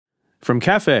From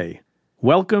Cafe,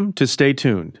 welcome to Stay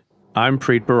Tuned. I'm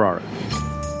Preet Bharara.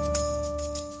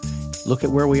 Look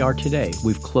at where we are today.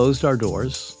 We've closed our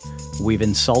doors. We've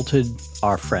insulted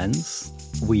our friends.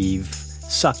 We've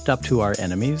sucked up to our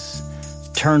enemies,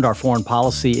 turned our foreign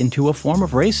policy into a form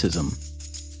of racism.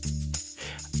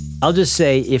 I'll just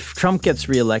say, if Trump gets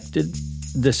reelected,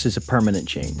 this is a permanent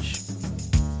change.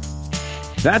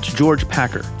 That's George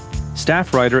Packer,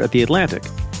 staff writer at The Atlantic,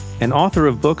 and author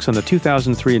of books on the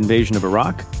 2003 invasion of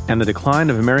Iraq and the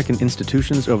decline of American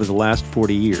institutions over the last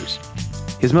 40 years.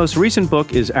 His most recent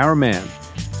book is Our Man,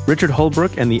 Richard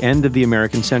Holbrooke and the End of the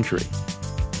American Century.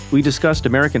 We discussed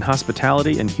American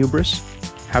hospitality and hubris,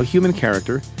 how human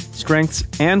character, strengths,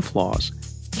 and flaws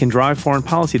can drive foreign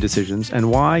policy decisions,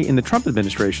 and why, in the Trump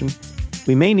administration,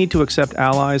 we may need to accept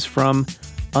allies from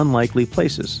unlikely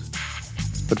places.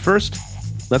 But first,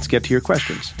 let's get to your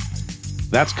questions.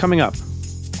 That's coming up.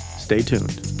 Stay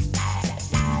tuned.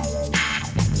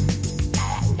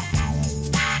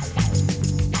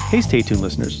 Hey, Stay Tuned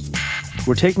listeners.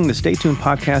 We're taking the Stay Tuned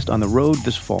podcast on the road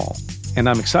this fall, and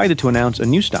I'm excited to announce a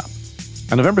new stop.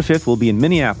 On November 5th, we'll be in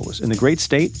Minneapolis, in the great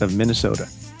state of Minnesota.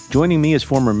 Joining me is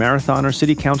former marathoner,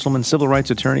 city councilman, civil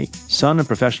rights attorney, son of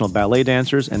professional ballet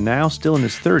dancers, and now still in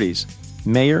his 30s,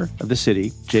 mayor of the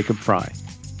city, Jacob Frey.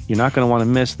 You're not going to want to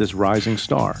miss this rising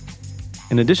star.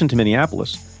 In addition to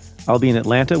Minneapolis, I'll be in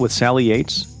Atlanta with Sally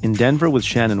Yates, in Denver with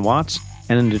Shannon Watts,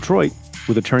 and in Detroit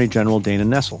with Attorney General Dana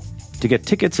Nessel. To get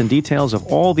tickets and details of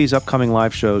all these upcoming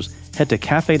live shows, head to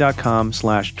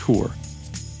cafe.com/tour.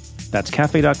 That's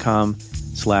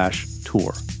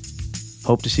cafe.com/tour.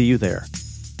 Hope to see you there.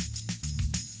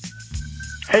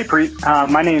 Hey, Preet.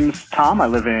 My name's Tom. I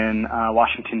live in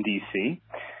Washington, D.C.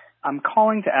 I'm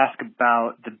calling to ask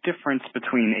about the difference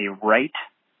between a right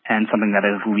and something that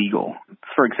is legal.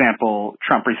 For example,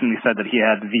 Trump recently said that he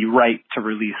had the right to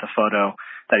release a photo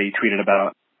that he tweeted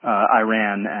about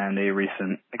Iran and a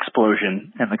recent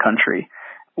explosion in the country.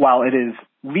 While it is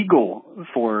legal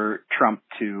for Trump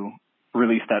to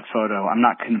release that photo, I'm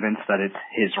not convinced that it's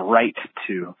his right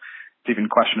to. There's even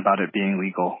question about it being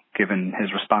legal, given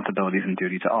his responsibilities and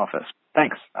duty to office.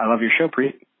 Thanks. I love your show,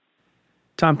 Preet.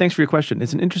 Tom, thanks for your question.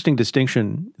 It's an interesting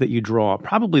distinction that you draw.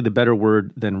 Probably the better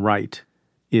word than right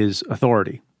is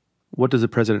authority. What does the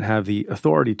president have the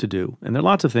authority to do? And there are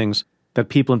lots of things that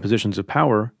people in positions of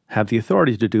power have the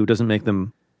authority to do. Doesn't make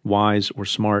them wise or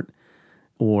smart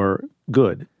or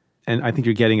good. And I think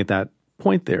you're getting at that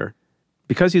point there.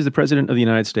 Because he's the president of the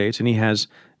United States and he has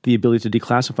the ability to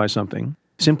declassify something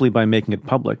simply by making it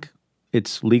public,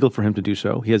 it's legal for him to do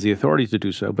so. He has the authority to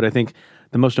do so. But I think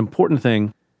the most important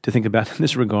thing to think about in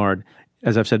this regard,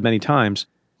 as I've said many times,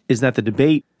 is that the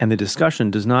debate and the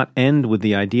discussion does not end with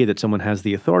the idea that someone has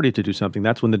the authority to do something.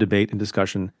 That's when the debate and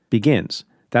discussion begins.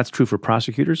 That's true for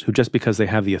prosecutors who, just because they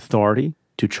have the authority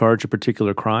to charge a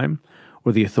particular crime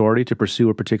or the authority to pursue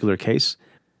a particular case,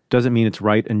 doesn't mean it's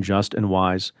right and just and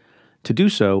wise to do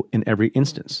so in every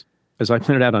instance. As I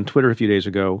pointed out on Twitter a few days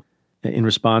ago, in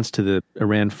response to the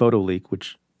Iran photo leak,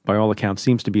 which by all accounts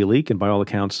seems to be a leak and by all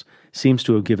accounts seems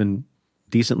to have given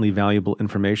decently valuable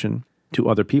information to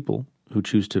other people who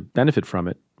choose to benefit from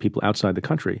it, people outside the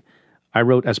country, I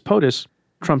wrote, as POTUS,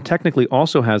 Trump technically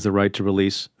also has the right to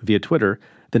release via Twitter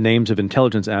the names of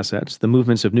intelligence assets, the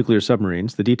movements of nuclear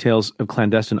submarines, the details of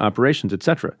clandestine operations,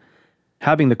 etc.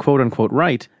 Having the quote-unquote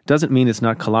right doesn't mean it's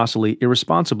not colossally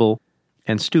irresponsible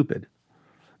and stupid.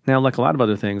 Now, like a lot of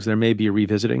other things, there may be a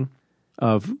revisiting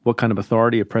of what kind of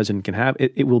authority a president can have.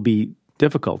 It will be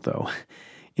difficult, though,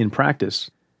 in practice,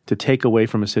 to take away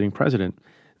from a sitting president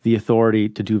the authority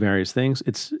to do various things.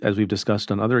 It's, as we've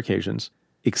discussed on other occasions,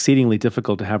 exceedingly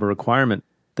difficult to have a requirement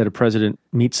that a president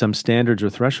meet some standards or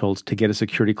thresholds to get a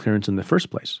security clearance in the first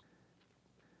place.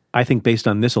 I think based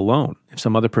on this alone, if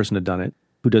some other person had done it,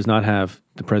 who does not have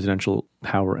the presidential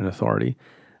power and authority,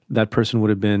 that person would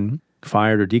have been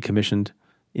fired or decommissioned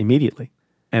immediately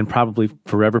and probably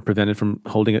forever prevented from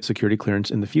holding a security clearance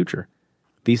in the future.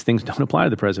 These things don't apply to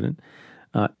the president.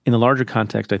 In the larger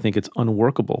context, I think it's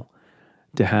unworkable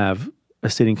to have a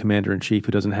sitting commander-in-chief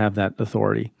who doesn't have that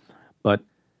authority. But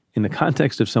in the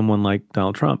context of someone like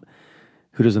Donald Trump,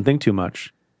 who doesn't think too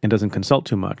much and doesn't consult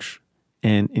too much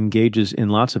and engages in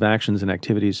lots of actions and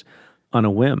activities on a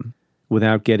whim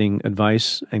without getting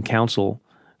advice and counsel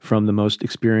from the most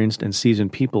experienced and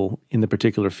seasoned people in the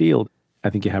particular field, I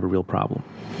think you have a real problem.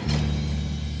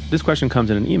 This question comes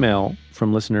in an email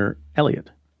from listener Elliot.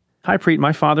 Hi, Preet.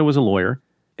 My father was a lawyer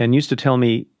and used to tell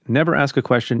me, never ask a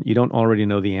question you don't already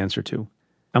know the answer to.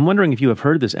 I'm wondering if you have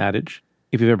heard this adage,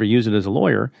 if you've ever used it as a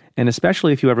lawyer, and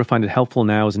especially if you ever find it helpful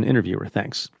now as an interviewer.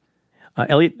 Thanks.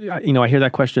 Elliot, I hear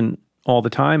that question all the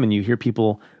time, and you hear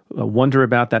people wonder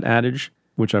about that adage,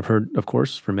 which I've heard, of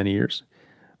course, for many years,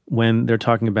 when they're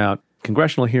talking about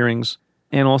congressional hearings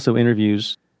and also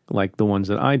interviews like the ones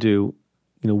that I do.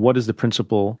 What is the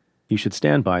principle you should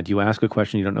stand by? Do you ask a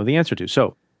question you don't know the answer to?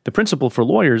 So the principle for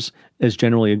lawyers is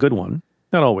generally a good one.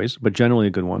 Not always, but generally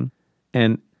a good one.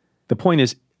 And the point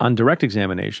is, on direct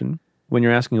examination, when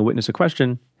you're asking a witness a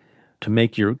question, to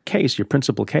make your case, your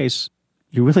principal case,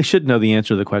 you really should know the answer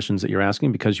to the questions that you're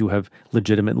asking because you have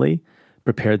legitimately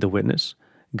prepared the witness,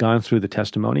 gone through the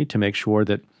testimony to make sure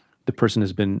that the person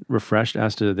has been refreshed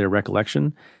as to their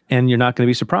recollection, and you're not going to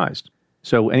be surprised.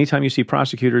 So anytime you see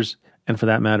prosecutors, and for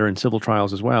that matter in civil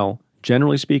trials as well,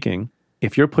 generally speaking,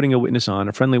 if you're putting a witness on,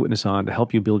 a friendly witness on to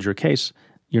help you build your case,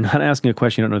 you're not asking a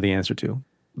question you don't know the answer to.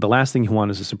 The last thing you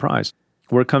want is a surprise.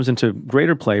 Where it comes into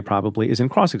greater play probably is in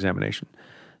cross-examination.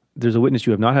 There's a witness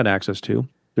you have not had access to.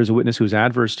 There's a witness who's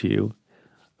adverse to you,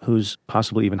 who's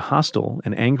possibly even hostile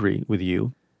and angry with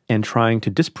you and trying to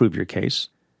disprove your case.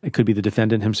 It could be the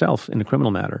defendant himself in a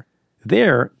criminal matter.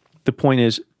 There, the point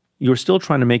is you're still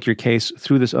trying to make your case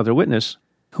through this other witness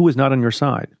who is not on your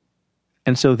side.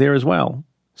 And so there as well,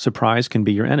 surprise can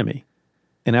be your enemy.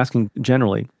 And asking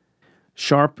generally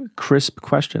sharp, crisp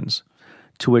questions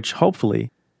to which hopefully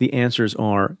the answers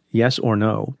are yes or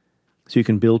no, so you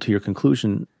can build to your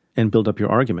conclusion and build up your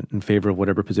argument in favor of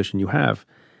whatever position you have.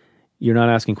 You're not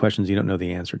asking questions you don't know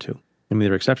the answer to. I mean,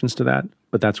 there are exceptions to that,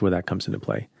 but that's where that comes into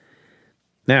play.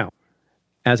 Now,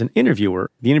 as an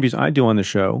interviewer, the interviews I do on the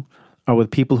show are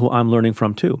with people who I'm learning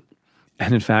from too.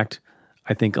 And in fact,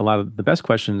 I think a lot of the best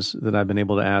questions that I've been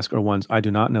able to ask are ones I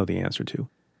do not know the answer to.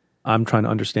 I'm trying to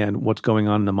understand what's going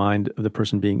on in the mind of the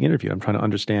person being interviewed. I'm trying to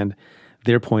understand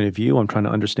their point of view. I'm trying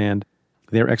to understand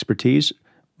their expertise.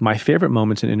 My favorite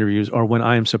moments in interviews are when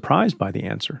I am surprised by the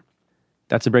answer.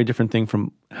 That's a very different thing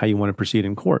from how you want to proceed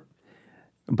in court.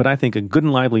 But I think a good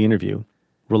and lively interview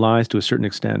relies to a certain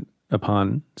extent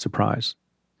upon surprise.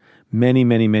 Many,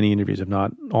 many, many interviews, if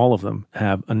not all of them,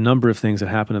 have a number of things that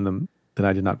happen in them that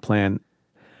I did not plan.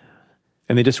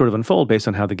 And they just sort of unfold based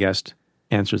on how the guest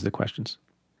answers the questions.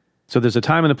 So there's a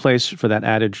time and a place for that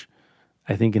adage.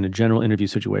 I think in a general interview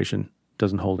situation,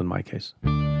 doesn't hold in my case.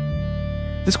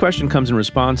 This question comes in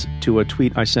response to a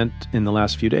tweet I sent in the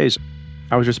last few days.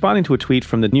 I was responding to a tweet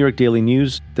from the New York Daily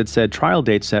News that said trial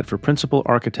date set for principal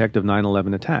architect of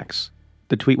 9/11 attacks.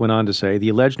 The tweet went on to say, the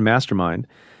alleged mastermind,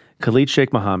 Khalid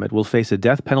Sheikh Mohammed, will face a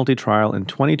death penalty trial in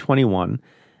 2021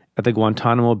 at the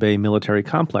Guantanamo Bay military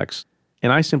complex.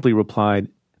 And I simply replied,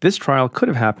 this trial could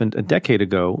have happened a decade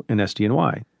ago in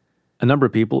SDNY. A number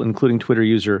of people, including Twitter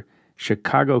user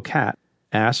Chicago Cat,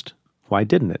 asked, why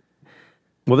didn't it?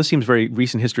 Well, this seems very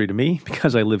recent history to me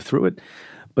because I lived through it,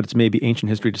 but it's maybe ancient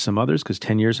history to some others because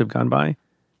 10 years have gone by.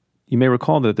 You may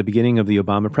recall that at the beginning of the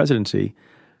Obama presidency,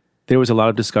 there was a lot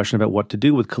of discussion about what to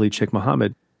do with Khalid Sheikh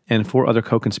Mohammed and 4 other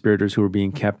co-conspirators who were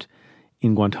being kept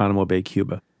in Guantanamo Bay,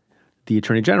 Cuba. The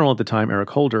Attorney General at the time, Eric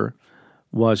Holder,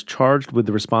 was charged with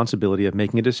the responsibility of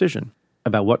making a decision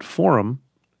about what forum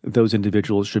those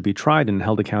individuals should be tried and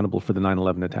held accountable for the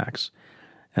 9/11 attacks.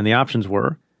 And the options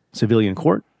were civilian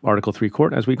court, Article III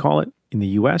court, as we call it, in the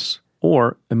U.S.,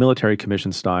 or a military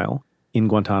commission style in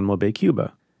Guantanamo Bay,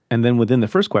 Cuba. And then within the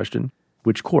first question,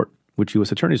 which court, which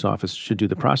U.S. Attorney's Office should do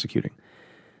the prosecuting.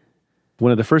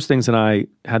 One of the first things that I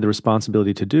had the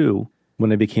responsibility to do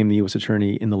when I became the U.S.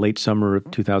 Attorney in the late summer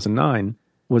of 2009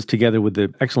 was, together with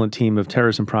the excellent team of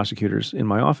terrorism prosecutors in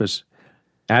my office,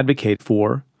 advocate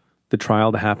for the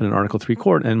trial to happen in Article III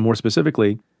court, and more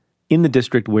specifically, in the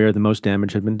district where the most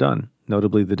damage had been done,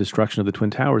 notably the destruction of the Twin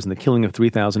Towers and the killing of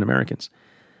 3,000 Americans.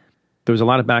 There was a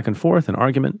lot of back and forth and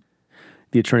argument.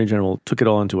 The Attorney General took it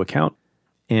all into account.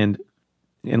 And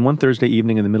one Thursday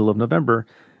evening in the middle of November,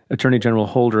 Attorney General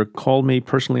Holder called me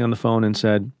personally on the phone and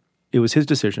said it was his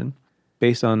decision,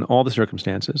 based on all the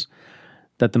circumstances,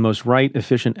 that the most right,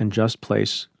 efficient, and just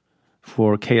place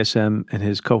for KSM and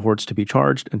his cohorts to be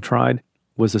charged and tried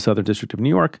was the Southern District of New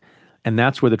York, and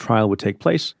that's where the trial would take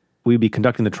place. We'd be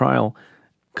conducting the trial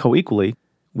co-equally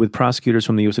with prosecutors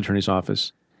from the U.S. Attorney's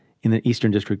Office in the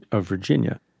Eastern District of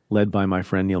Virginia, led by my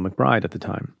friend Neil McBride at the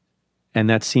time. And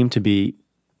that seemed to be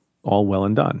all well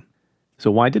and done.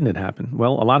 So why didn't it happen?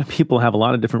 Well, a lot of people have a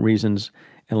lot of different reasons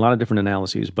and a lot of different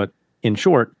analyses, but in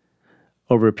short,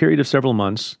 over a period of several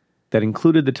months that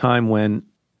included the time when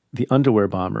the underwear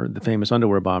bomber, the famous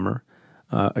underwear bomber,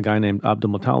 a guy named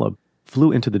Abdul Muttalib,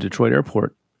 flew into the Detroit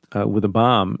airport with a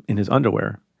bomb in his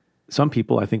underwear. Some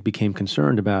people, I think, became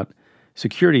concerned about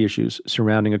security issues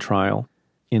surrounding a trial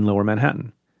in Lower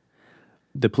Manhattan.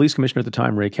 The police commissioner at the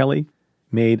time, Ray Kelly,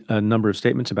 made a number of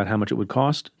statements about how much it would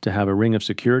cost to have a ring of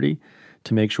security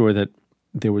to make sure that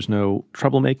there was no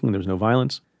troublemaking, there was no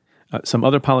violence. Some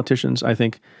other politicians, I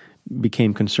think,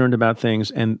 became concerned about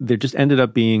things, and there just ended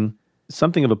up being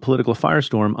something of a political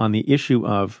firestorm on the issue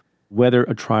of whether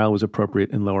a trial was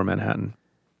appropriate in Lower Manhattan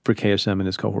for KSM and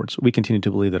his cohorts. We continue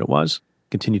to believe that it was,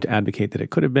 continue to advocate that it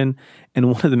could have been,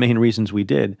 and one of the main reasons we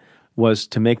did was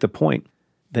to make the point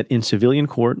that in civilian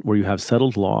court, where you have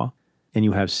settled law and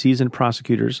you have seasoned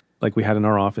prosecutors like we had in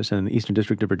our office and in the Eastern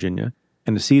District of Virginia,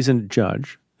 and a seasoned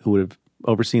judge who would have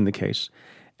overseen the case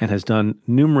and has done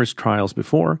numerous trials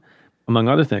before, among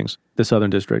other things, the Southern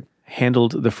District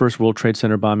handled the first World Trade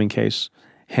Center bombing case,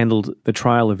 handled the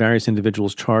trial of various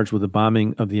individuals charged with the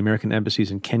bombing of the American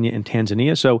embassies in Kenya and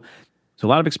Tanzania. So there's a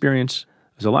lot of experience,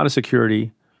 there's a lot of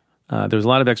security, there's a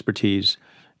lot of expertise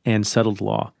and settled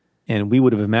law. And we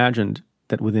would have imagined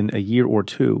that within a year or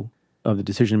two of the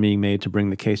decision being made to bring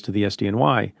the case to the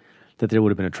SDNY, that there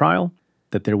would have been a trial,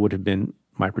 that there would have been,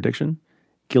 my prediction,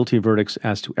 guilty verdicts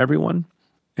as to everyone,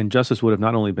 and justice would have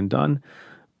not only been done,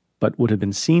 but would have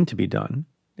been seen to be done.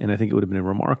 And I think it would have been a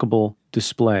remarkable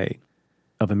display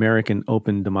of American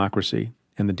open democracy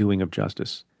and the doing of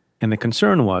justice. And the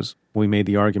concern was, when we made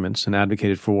the arguments and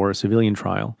advocated for a civilian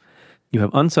trial, you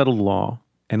have unsettled law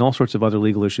and all sorts of other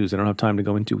legal issues that I don't have time to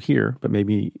go into here, but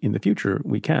maybe in the future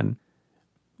we can,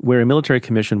 where a military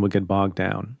commission would get bogged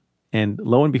down. And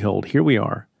lo and behold, here we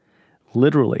are,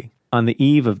 literally on the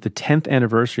eve of the 10th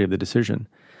anniversary of the decision,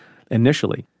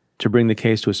 initially, to bring the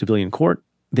case to a civilian court.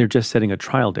 They're just setting a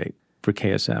trial date for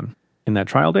KSM. And that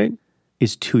trial date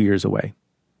is 2 years away.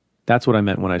 That's what I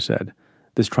meant when I said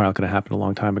this trial could have happened a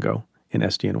long time ago in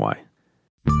SDNY.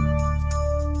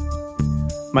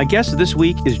 My guest this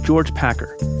week is George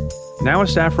Packer. Now a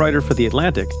staff writer for The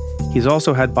Atlantic, he's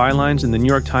also had bylines in the New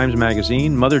York Times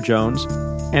Magazine, Mother Jones,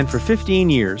 and for 15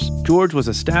 years, George was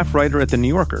a staff writer at The New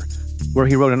Yorker, where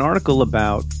he wrote an article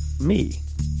about me.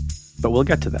 But we'll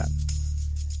get to that.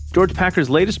 George Packer's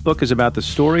latest book is about the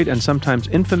storied and sometimes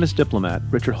infamous diplomat,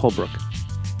 Richard Holbrooke.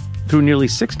 Through nearly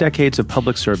 6 decades of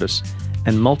public service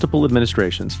and multiple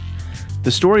administrations,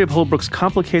 the story of Holbrooke's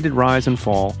complicated rise and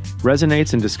fall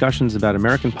resonates in discussions about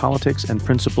American politics and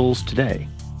principles today.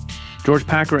 George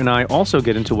Packer and I also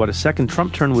get into what a second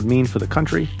Trump turn would mean for the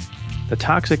country, the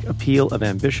toxic appeal of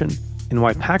ambition, and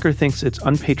why Packer thinks it's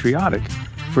unpatriotic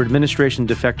for administration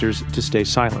defectors to stay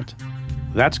silent.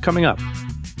 That's coming up.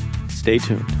 Stay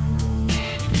tuned.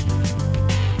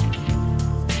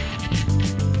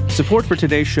 Support for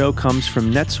today's show comes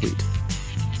from NetSuite.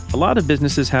 A lot of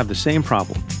businesses have the same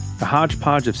problem, the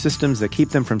hodgepodge of systems that keep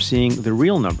them from seeing the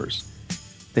real numbers.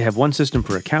 They have one system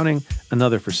for accounting,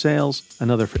 another for sales,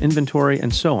 another for inventory,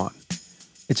 and so on.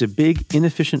 It's a big,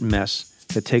 inefficient mess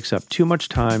that takes up too much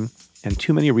time and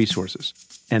too many resources,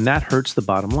 and that hurts the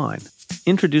bottom line.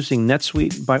 Introducing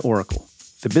NetSuite by Oracle,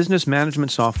 the business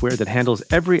management software that handles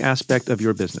every aspect of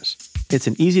your business. It's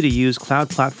an easy-to-use cloud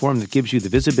platform that gives you the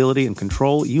visibility and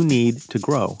control you need to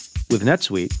grow. With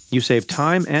NetSuite, you save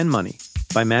time and money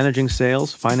by managing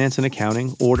sales, finance and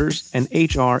accounting, orders, and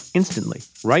HR instantly,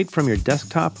 right from your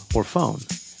desktop or phone.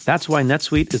 That's why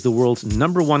NetSuite is the world's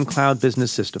 #1 cloud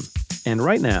business system. And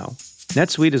right now,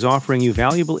 NetSuite is offering you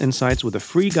valuable insights with a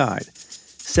free guide,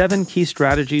 7 key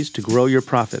strategies to grow your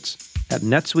profits at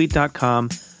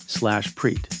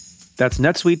netsuite.com/Preet. That's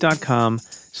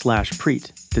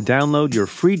netsuite.com/Preet to download your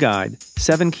free guide,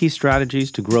 7 key strategies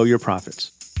to grow your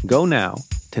profits. Go now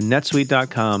to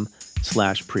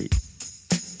netsuite.com/Preet.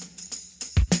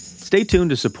 Stay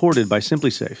Tuned is supported by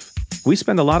SimpliSafe. We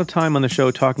spend a lot of time on the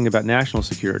show talking about national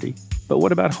security, but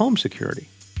what about home security?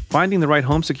 Finding the right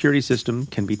home security system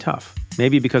can be tough,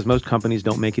 maybe because most companies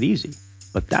don't make it easy.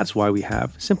 But that's why we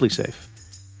have SimpliSafe.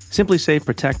 SimpliSafe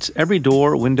protects every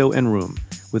door, window, and room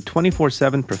with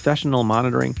 24/7 professional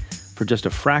monitoring for just a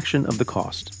fraction of the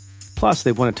cost. Plus,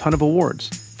 they've won a ton of awards,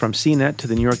 from CNET to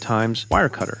the New York Times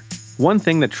Wirecutter. One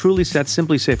thing that truly sets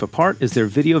SimpliSafe apart is their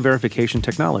video verification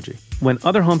technology. When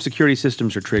other home security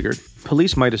systems are triggered,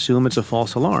 police might assume it's a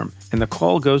false alarm, and the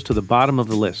call goes to the bottom of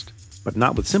the list. But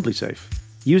not with SimpliSafe.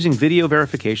 Using video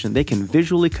verification, they can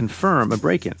visually confirm a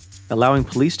break-in, allowing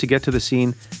police to get to the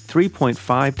scene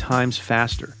 3.5 times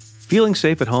faster. Feeling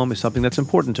safe at home is something that's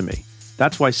important to me.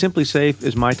 That's why SimpliSafe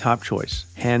is my top choice,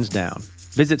 hands down.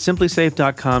 Visit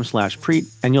simplisafe.com/Preet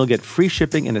and you'll get free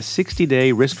shipping and a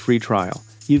 60-day risk-free trial.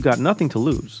 You've got nothing to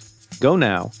lose. Go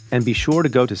now and be sure to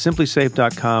go to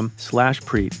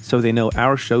simplisafe.com/Preet so they know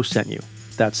our show sent you.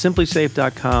 That's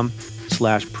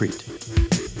simplisafe.com/Preet.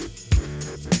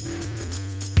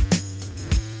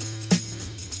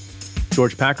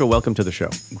 George Packer, welcome to the show.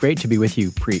 Great to be with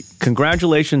you, Preet.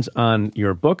 Congratulations on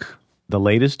your book, the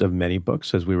latest of many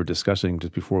books, as we were discussing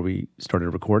just before we started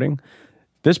recording.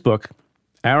 This book,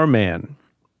 Our Man,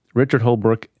 Richard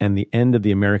Holbrooke and the End of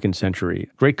the American Century.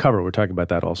 Great cover. We're talking about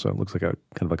that also. It looks like kind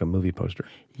of like a movie poster.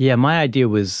 Yeah, my idea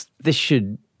was this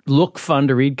should look fun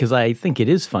to read because I think it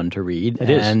is fun to read. It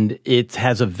is. And it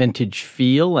has a vintage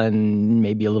feel and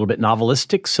maybe a little bit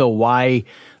novelistic. So why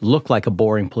look like a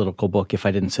boring political book if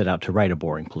I didn't set out to write a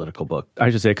boring political book? I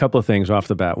should say a couple of things off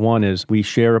the bat. One is we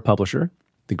share a publisher,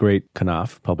 the great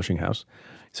Knopf Publishing House.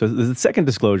 So the second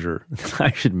disclosure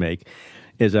I should make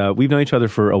is we've known each other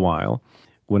for a while.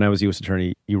 When I was U.S.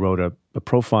 attorney, you wrote a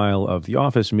profile of the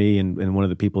office, me, and one of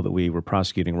the people that we were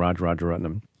prosecuting, Roger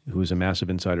Rajaratnam, who was a massive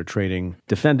insider trading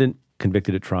defendant,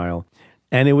 convicted at trial.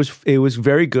 And it was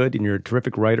very good, and you're a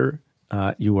terrific writer.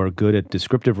 You are good at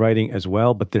descriptive writing as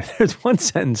well. But there's one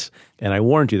sentence, and I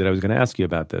warned you that I was going to ask you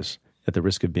about this at the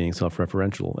risk of being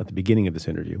self-referential at the beginning of this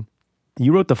interview.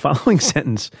 You wrote the following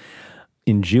sentence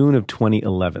in June of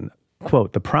 2011.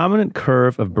 Quote, "The prominent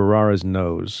curve of Bharara's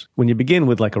nose." When you begin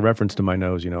with like a reference to my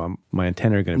nose, my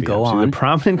antennae are going to be Go up. So on. the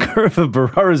prominent curve of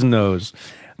Bharara's nose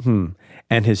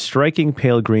and his striking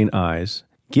pale green eyes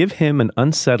give him an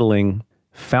unsettling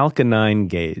falconine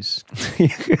gaze.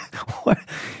 What?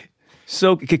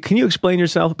 So can you explain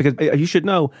yourself? Because you should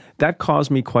know that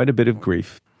caused me quite a bit of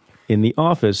grief in the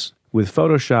office with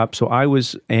Photoshop. So I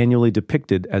was annually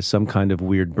depicted as some kind of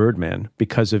weird Birdman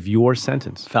because of your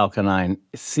sentence. Falconine.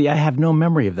 See, I have no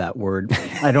memory of that word.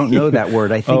 I don't know that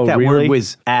word. I think Oh, that really? word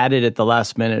was added at the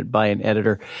last minute by an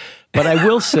editor. But I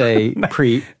will say,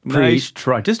 Nice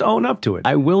try. Just own up to it.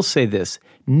 I will say this.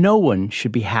 No one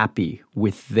should be happy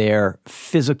with their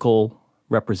physical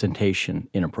representation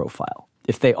in a profile.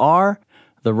 If they are,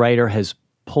 the writer has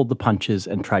pulled the punches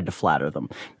and tried to flatter them.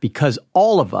 Because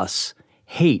all of us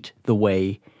hate the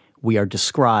way we are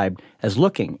described as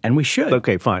looking, and we should.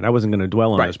 Okay, fine. I wasn't going to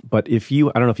dwell on Right. this. But I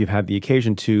don't know if you've had the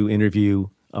occasion to interview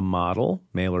a model,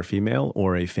 male or female,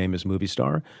 or a famous movie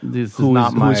star This is who's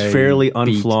not my fairly beat.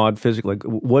 unflawed physically. Like,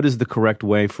 what is the correct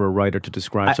way for a writer to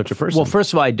describe such a person? Well,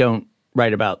 first of all, I don't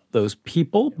write about those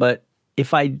people, but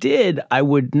if I did, I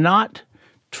would not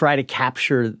try to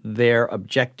capture their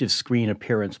objective screen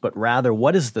appearance, but rather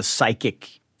what is the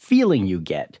psychic feeling you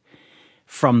get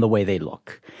from the way they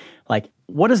look? Like,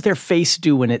 what does their face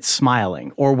do when it's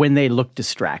smiling or when they look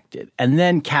distracted? And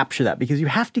then capture that because you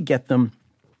have to get them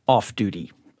off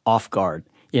duty, off guard,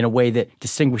 in a way that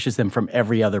distinguishes them from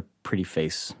every other pretty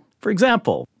face. For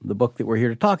example, the book that we're here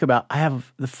to talk about,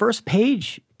 the first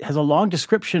page has a long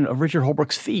description of Richard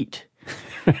Holbrooke's feet.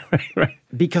 right.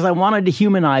 Because I wanted to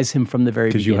humanize him from the very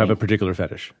beginning. Because you have a particular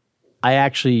fetish. I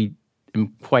actually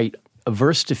am quite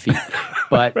averse to feet,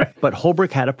 but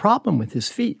Holbrooke had a problem with his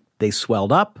feet. They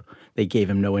swelled up. They gave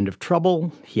him no end of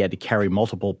trouble. He had to carry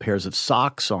multiple pairs of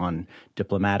socks on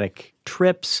diplomatic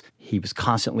trips. He was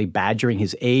constantly badgering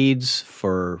his aides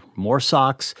for more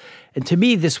socks. And to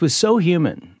me, this was so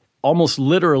human, almost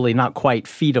literally not quite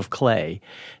feet of clay,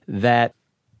 that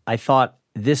I thought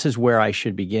this is where I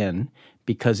should begin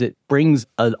because it brings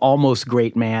an almost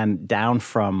great man down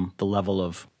from the level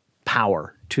of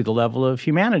power to the level of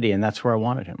humanity, and that's where I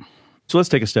wanted him. So let's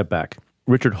take a step back.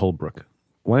 Richard Holbrooke,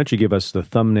 why don't you give us the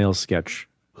thumbnail sketch,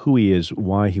 who he is,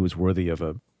 why he was worthy of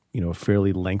a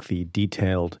fairly lengthy,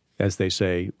 detailed, as they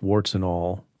say, warts and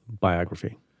all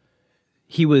biography.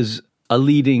 He was a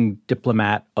leading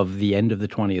diplomat of the end of the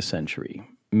 20th century,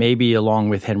 maybe along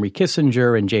with Henry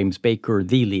Kissinger and James Baker,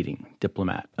 the leading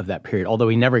diplomat of that period, although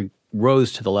he never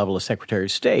rose to the level of Secretary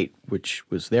of State, which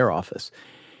was their office.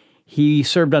 He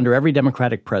served under every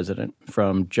Democratic president,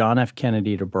 from John F.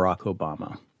 Kennedy to Barack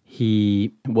Obama.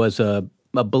 He was a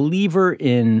believer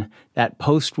in that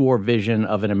post-war vision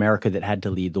of an America that had to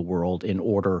lead the world in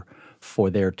order for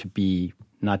there to be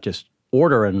not just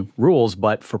order and rules,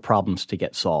 but for problems to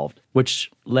get solved, which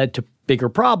led to bigger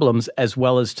problems as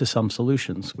well as to some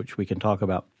solutions, which we can talk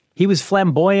about. He was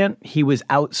flamboyant. He was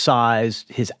outsized.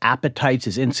 His appetites,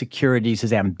 his insecurities,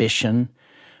 his ambition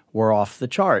were off the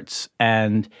charts.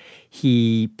 And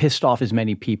he pissed off as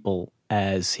many people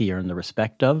as he earned the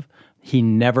respect of. He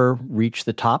never reached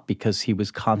the top because he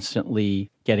was constantly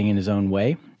getting in his own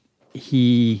way.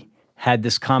 He had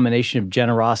this combination of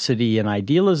generosity and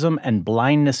idealism and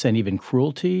blindness and even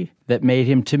cruelty that made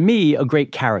him, to me, a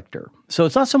great character. So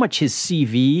it's not so much his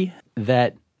CV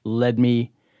that led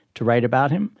me to write about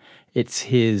him. It's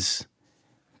his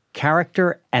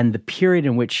character and the period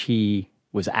in which he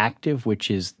was active, which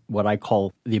is what I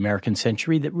call the American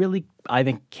century, that really, I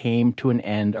think, came to an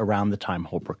end around the time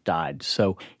Holbrooke died.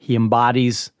 So he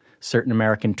embodies certain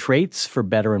American traits, for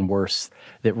better and worse,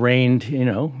 that reigned,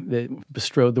 that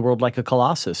bestrode the world like a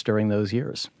colossus during those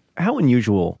years. How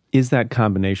unusual is that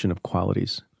combination of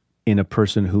qualities in a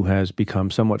person who has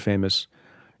become somewhat famous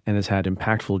and has had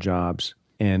impactful jobs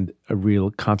and a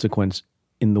real consequence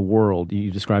in the world.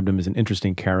 You described him as an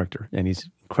interesting character, and he's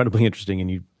incredibly interesting,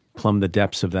 and you plumb the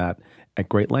depths of that at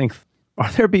great length.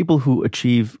 Are there people who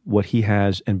achieve what he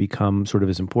has and become sort of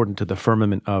as important to the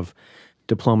firmament of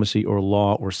diplomacy or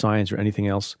law or science or anything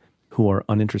else who are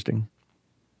uninteresting?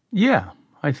 Yeah,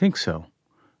 I think so.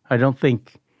 I don't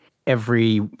think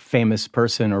every famous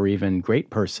person or even great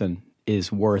person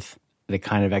is worth the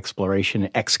kind of exploration,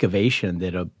 excavation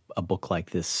that a book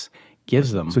like this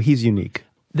gives them. So he's unique.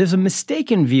 There's a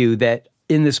mistaken view that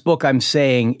in this book I'm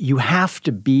saying you have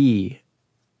to be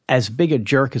as big a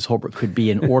jerk as Holbrooke could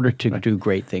be in order to do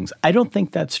great things. I don't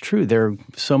think that's true. There are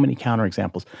so many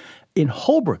counterexamples. In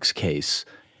Holbrooke's case,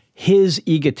 his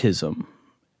egotism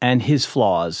and his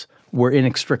flaws were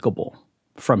inextricable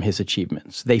from his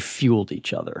achievements. They fueled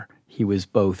each other. He was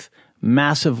both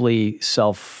massively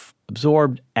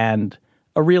self-absorbed and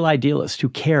a real idealist who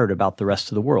cared about the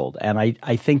rest of the world. And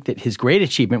I think that his great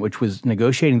achievement, which was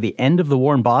negotiating the end of the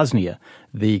war in Bosnia,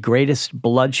 the greatest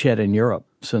bloodshed in Europe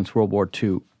since World War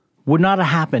II, would not have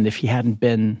happened if he hadn't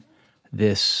been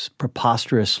this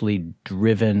preposterously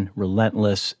driven,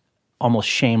 relentless, almost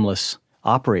shameless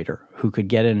operator who could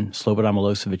get in Slobodan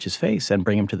Milosevic's face and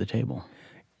bring him to the table.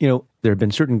 You know, there have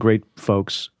been certain great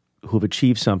folks who have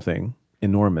achieved something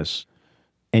enormous,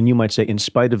 and you might say in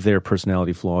spite of their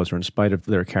personality flaws or in spite of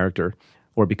their character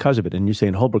or because of it. And you say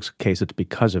in Holbrooke's case, it's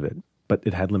because of it, but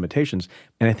it had limitations.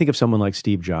 And I think of someone like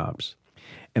Steve Jobs,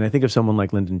 and I think of someone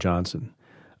like Lyndon Johnson,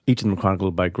 each of them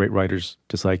chronicled by great writers,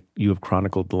 just like you have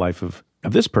chronicled the life of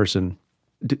this person.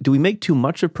 Do we make too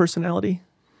much of personality?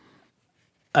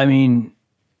 I mean,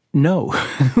 no,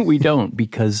 we don't,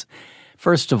 because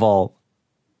first of all,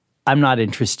 I'm not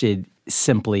interested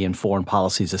simply in foreign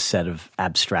policy as a set of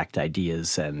abstract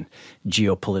ideas and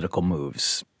geopolitical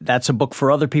moves. That's a book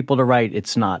for other people to write.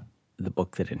 It's not the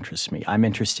book that interests me. I'm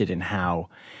interested in how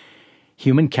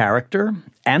human character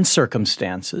and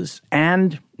circumstances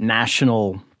and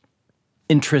national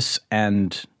interests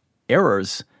and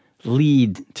errors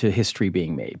lead to history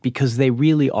being made, because they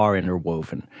really are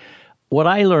interwoven. What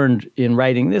I learned in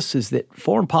writing this is that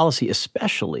foreign policy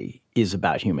especially is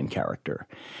about human character,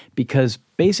 because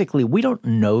basically we don't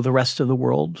know the rest of the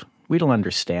world. We don't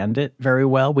understand it very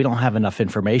well. We don't have enough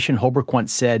information. Holbrooke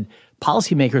once said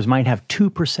policymakers might have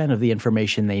 2% of the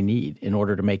information they need in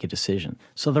order to make a decision.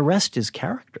 So the rest is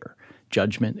character,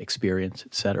 judgment, experience,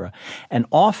 et cetera. And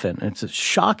often, and it's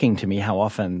shocking to me how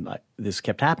often this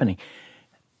kept happening,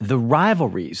 the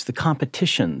rivalries, the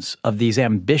competitions of these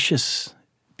ambitious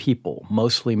people,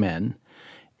 mostly men,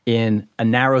 in a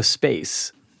narrow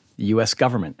space, the U.S.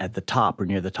 government at the top or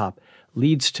near the top,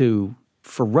 leads to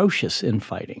ferocious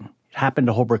infighting. It happened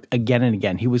to Holbrooke again and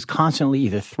again. He was constantly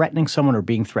either threatening someone or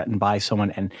being threatened by someone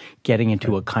and getting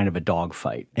into a kind of a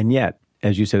dogfight. And yet,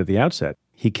 as you said at the outset,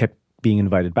 he kept being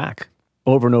invited back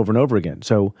over and over and over again.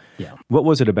 So What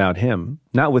was it about him,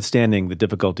 notwithstanding the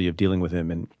difficulty of dealing with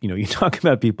him? And, you talk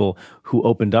about people who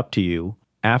opened up to you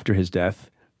after his death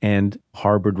and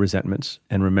harbored resentments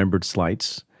and remembered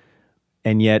slights.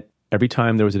 And yet, every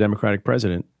time there was a Democratic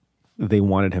president, they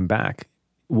wanted him back.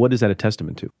 What is that a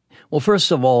testament to? Well,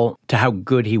 first of all, to how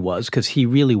good he was, because he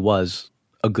really was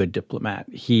a good diplomat.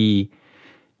 He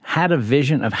had a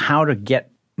vision of how to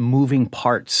get moving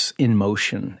parts in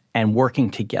motion and working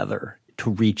together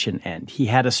to reach an end. He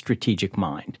had a strategic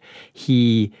mind.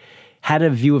 He had a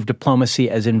view of diplomacy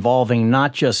as involving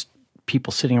not just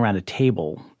people sitting around a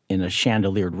table in a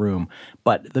chandeliered room,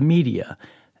 but the media,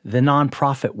 the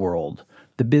nonprofit world,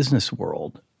 the business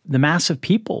world, the mass of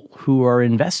people who are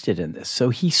invested in this. So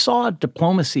he saw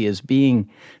diplomacy as being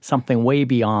something way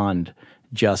beyond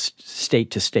just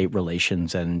state-to-state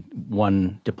relations and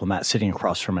one diplomat sitting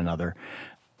across from another.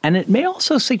 And it may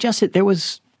also suggest that there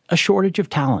was a shortage of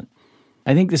talent.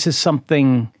 I think this is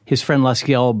something his friend Les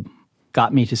Gelb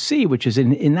got me to see, which is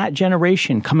in that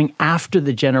generation, coming after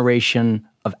the generation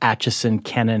of Acheson,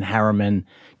 Kennan, Harriman,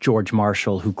 George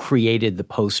Marshall, who created the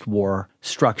post-war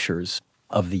structures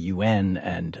of the UN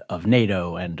and of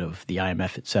NATO and of the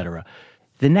IMF, et cetera.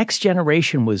 The next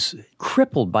generation was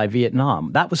crippled by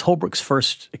Vietnam. That was Holbrooke's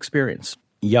first experience.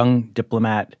 Young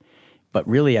diplomat, but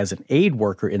really as an aid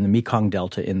worker in the Mekong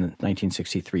Delta in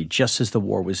 1963, just as the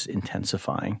war was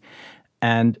intensifying.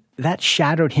 And that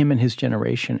shadowed him and his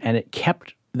generation, and it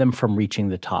kept them from reaching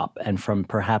the top and from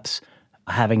perhaps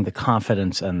having the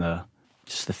confidence and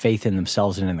just the faith in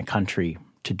themselves and in the country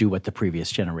to do what the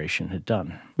previous generation had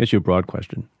done. It's your broad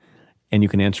question, and you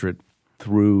can answer it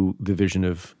through the vision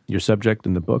of your subject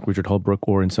in the book, Richard Holbrooke,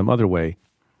 or in some other way.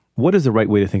 What is the right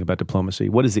way to think about diplomacy?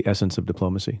 What is the essence of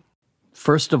diplomacy?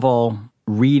 First of all,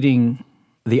 reading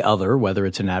the other, whether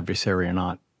it's an adversary or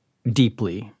not,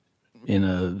 deeply in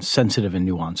a sensitive and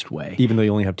nuanced way. Even though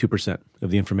you only have 2% of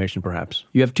the information, perhaps.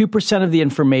 You have 2% of the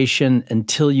information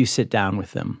until you sit down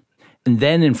with them. And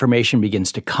then information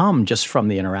begins to come just from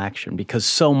the interaction because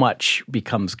so much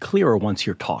becomes clearer once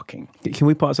you're talking. Can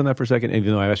we pause on that for a second,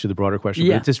 even though I asked you the broader question?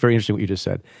 Yeah. But it's just very interesting what you just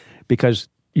said. Because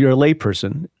you're a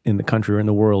layperson in the country or in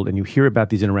the world, and you hear about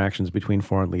these interactions between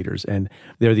foreign leaders. And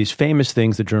there are these famous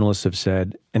things that journalists have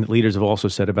said, and that leaders have also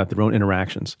said about their own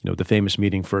interactions. You know, the famous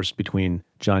meeting first between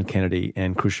John Kennedy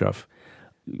and Khrushchev.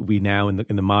 We now, in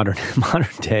the modern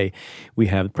day, we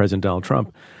have President Donald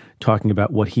Trump talking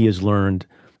about what he has learned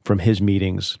from his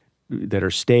meetings that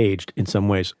are staged in some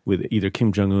ways with either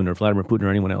Kim Jong-un or Vladimir Putin or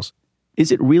anyone else.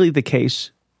 Is it really the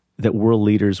case that world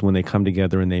leaders, when they come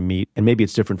together and they meet, and maybe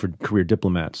it's different for career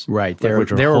diplomats. Right. They're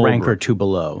a rank or two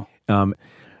below.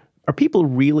 Are people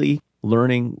really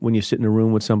learning when you sit in a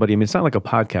room with somebody? I mean, it's not like a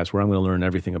podcast where I'm going to learn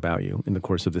everything about you in the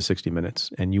course of the 60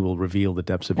 minutes, and you will reveal the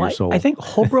depths of your soul. I think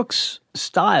Holbrook's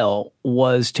style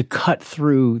was to cut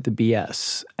through the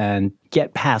BS and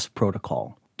get past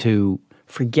protocol, to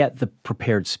forget the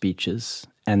prepared speeches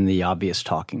and the obvious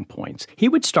talking points. He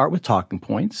would start with talking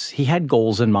points. He had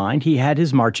goals in mind. He had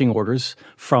his marching orders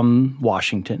from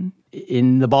Washington.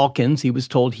 In the Balkans, he was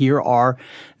told, here are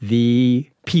the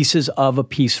pieces of a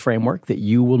peace framework that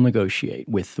you will negotiate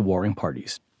with the warring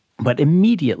parties. But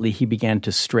immediately he began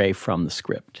to stray from the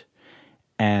script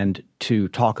and to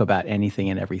talk about anything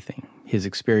and everything. His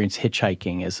experience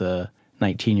hitchhiking as a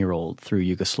 19-year-old through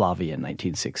Yugoslavia in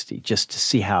 1960, just to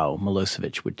see how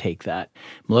Milosevic would take that.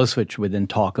 Milosevic would then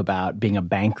talk about being a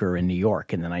banker in New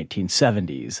York in the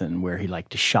 1970s and where he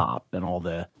liked to shop and all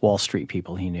the Wall Street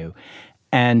people he knew.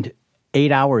 And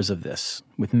 8 hours of this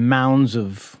with mounds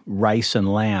of rice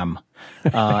and lamb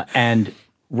and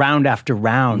round after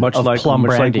round of plum brandy.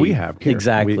 Much like we have here.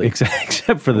 Exactly.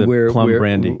 Except for the plum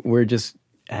brandy. We're just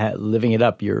living it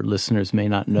up. Your listeners may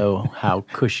not know how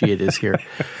cushy it is here.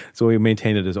 So we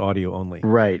maintain it as audio only.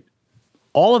 Right.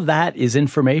 All of that is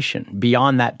information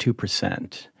beyond that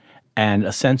 2%, and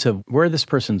a sense of where this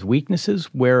person's weaknesses,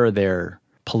 where are their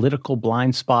political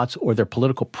blind spots or their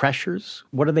political pressures,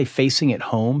 what are they facing at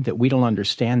home that we don't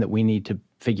understand that we need to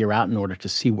figure out in order to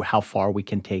see how far we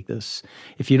can take this.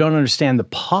 If you don't understand the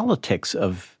politics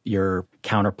of your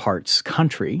counterpart's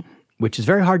country, which is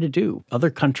very hard to do. Other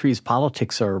countries'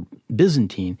 politics are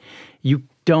Byzantine. You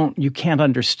can't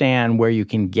understand where you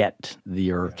can get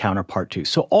your counterpart to.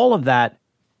 So all of that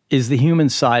is the human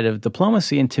side of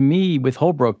diplomacy. And to me, with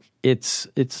Holbrooke, it's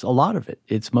a lot of it.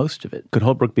 It's most of it. Could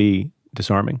Holbrooke be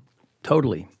disarming?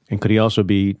 Totally. And could he also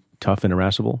be tough and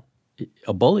irascible?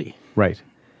 A bully. Right.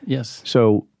 Yes.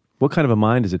 So what kind of a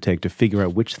mind does it take to figure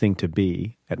out which thing to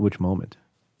be at which moment?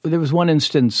 There was one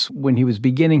instance when he was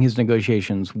beginning his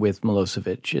negotiations with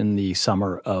Milosevic in the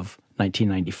summer of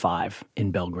 1995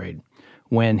 in Belgrade,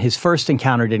 when his first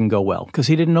encounter didn't go well because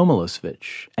he didn't know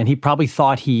Milosevic. And he probably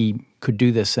thought he could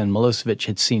do this, and Milosevic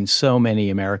had seen so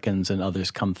many Americans and others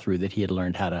come through that he had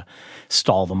learned how to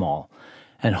stall them all.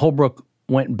 And Holbrooke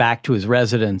went back to his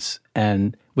residence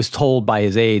and was told by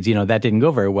his aides, that didn't go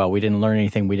very well. We didn't learn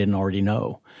anything we didn't already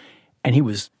know. And he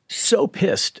was so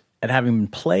pissed at having been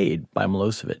played by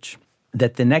Milosevic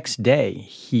that the next day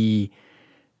he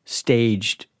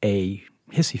staged a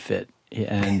hissy fit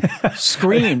and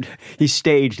screamed. He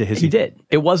staged a hissy fit. He did.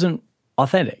 It wasn't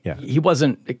authentic. Yeah. He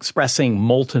wasn't expressing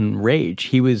molten rage.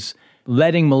 He was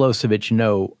letting Milosevic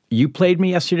know, you played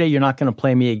me yesterday, you're not going to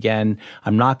play me again.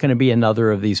 I'm not going to be another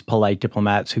of these polite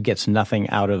diplomats who gets nothing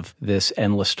out of this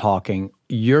endless talking.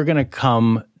 You're going to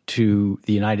come to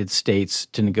the United States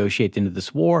to negotiate the end of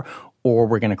this war, or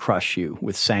we're going to crush you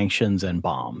with sanctions and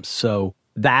bombs. So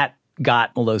that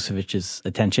got Milosevic's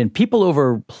attention. People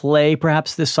overplay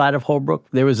perhaps this side of Holbrooke.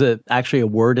 There was actually a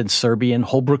word in Serbian,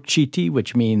 Holbrukčiti,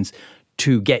 which means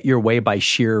to get your way by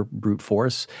sheer brute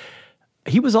force.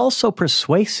 He was also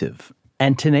persuasive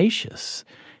and tenacious,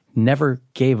 never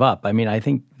gave up. I mean, I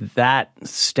think that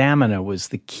stamina was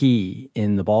the key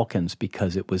in the Balkans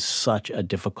because it was such a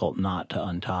difficult knot to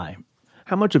untie.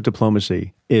 How much of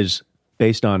diplomacy is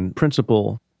based on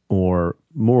principle or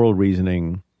moral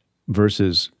reasoning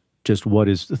versus just what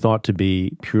is thought to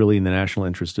be purely in the national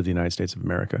interest of the United States of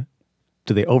America?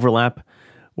 Do they overlap,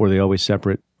 or are they always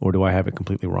separate, or do I have it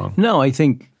completely wrong? No, I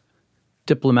think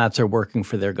diplomats are working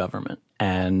for their government,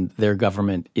 and their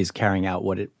government is carrying out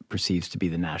what it perceives to be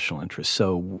the national interest.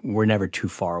 So we're never too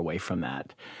far away from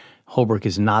that. Holbrooke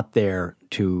is not there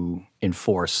to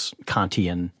enforce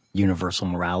Kantian universal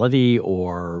morality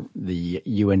or the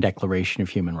UN Declaration of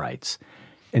Human Rights.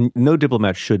 And no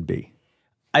diplomat should be.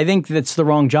 I think that's the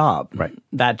wrong job. Right.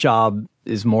 That job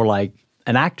is more like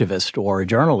an activist or a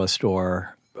journalist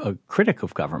or a critic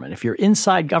of government. If you're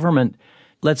inside government,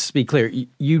 let's be clear,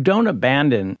 you don't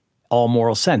abandon all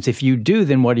moral sense. If you do,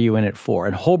 then what are you in it for?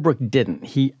 And Holbrooke didn't.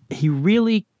 He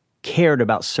really cared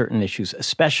about certain issues,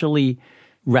 especially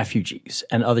refugees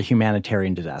and other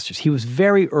humanitarian disasters. He was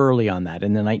very early on that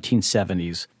in the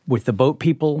 1970s with the boat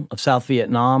people of South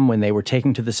Vietnam when they were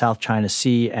taken to the South China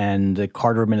Sea and the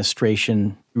Carter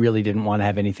administration really didn't want to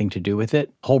have anything to do with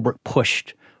it. Holbrooke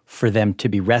pushed for them to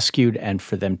be rescued and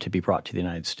for them to be brought to the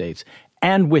United States.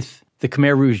 And with the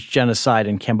Khmer Rouge genocide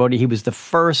in Cambodia, he was the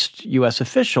first U.S.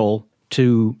 official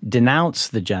to denounce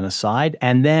the genocide.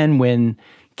 And then when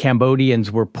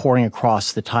Cambodians were pouring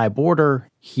across the Thai border,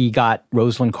 he got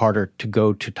Rosalind Carter to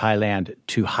go to Thailand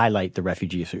to highlight the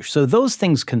refugee issue. So those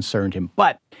things concerned him.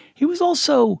 But he was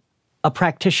also a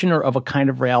practitioner of a kind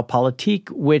of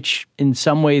realpolitik, which in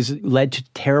some ways led to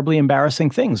terribly embarrassing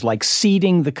things, like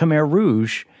seating the Khmer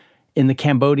Rouge in the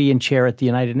Cambodian chair at the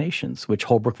United Nations, which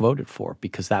Holbrooke voted for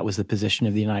because that was the position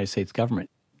of the United States government.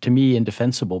 To me,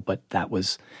 indefensible, but that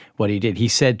was what he did. He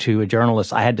said to a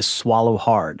journalist, I had to swallow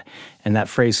hard. And that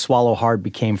phrase, swallow hard,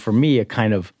 became for me a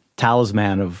kind of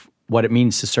talisman of what it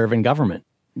means to serve in government.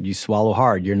 You swallow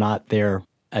hard. You're not there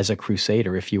as a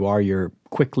crusader. If you are, you're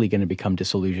quickly going to become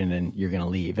disillusioned and you're going to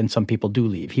leave. And some people do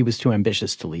leave. He was too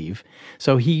ambitious to leave.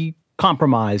 So he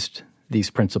compromised these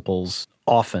principles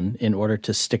often in order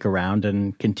to stick around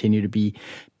and continue to be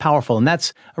powerful. And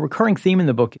that's a recurring theme in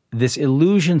the book, this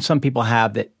illusion some people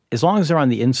have that as long as they're on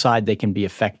the inside, they can be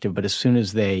effective. But as soon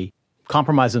as they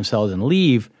compromise themselves and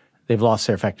leave, they've lost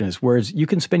their effectiveness. Whereas you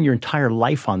can spend your entire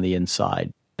life on the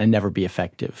inside and never be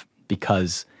effective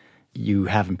because you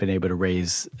haven't been able to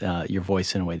raise your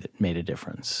voice in a way that made a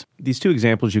difference. These two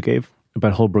examples you gave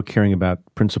about Holbrooke caring about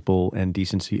principle and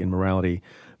decency and morality,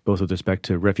 both with respect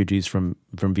to refugees from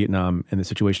Vietnam and the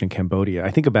situation in Cambodia.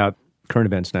 I think about current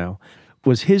events now.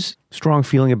 Was his strong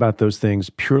feeling about those things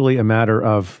purely a matter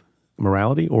of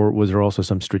morality, or was there also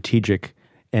some strategic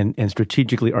and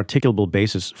strategically articulable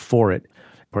basis for it?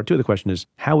 Part two of the question is,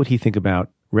 how would he think about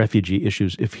refugee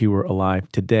issues if he were alive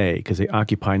today? Because they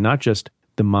occupy not just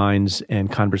the minds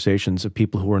and conversations of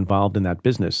people who are involved in that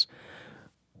business,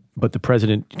 but the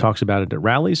president talks about it at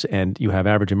rallies, and you have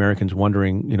average Americans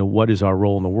wondering, what is our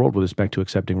role in the world with respect to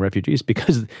accepting refugees?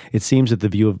 Because it seems that the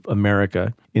view of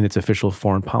America in its official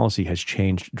foreign policy has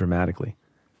changed dramatically.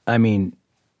 I mean,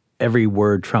 every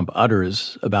word Trump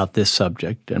utters about this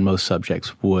subject and most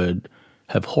subjects would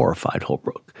have horrified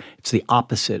Holbrooke. It's the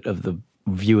opposite of the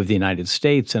view of the United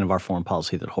States and of our foreign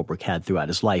policy that Holbrooke had throughout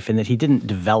his life, and that he didn't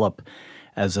develop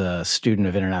as a student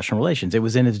of international relations. It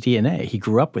was in his DNA. He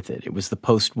grew up with it. It was the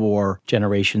post-war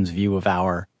generation's view of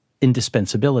our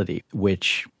indispensability,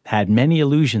 which had many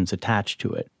illusions attached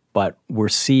to it. But we're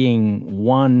seeing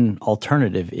one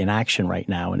alternative in action right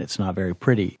now, and it's not very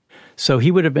pretty. So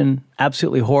he would have been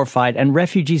absolutely horrified, and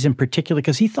refugees in particular,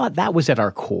 because he thought that was at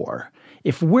our core.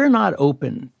 If we're not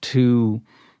open to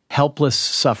helpless,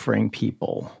 suffering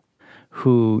people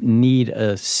who need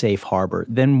a safe harbor,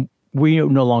 then we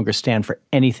no longer stand for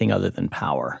anything other than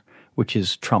power, which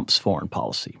is Trump's foreign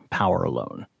policy, power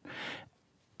alone.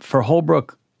 For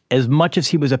Holbrooke, as much as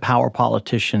he was a power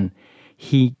politician,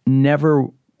 he never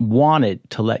wanted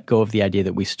to let go of the idea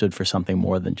that we stood for something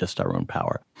more than just our own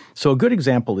power. So a good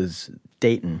example is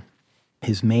Dayton,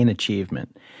 his main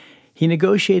achievement. He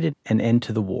negotiated an end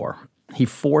to the war. He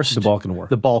forced the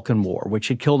Balkan War, which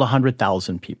had killed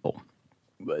 100,000 people,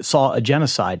 saw a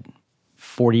genocide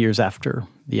 40 years after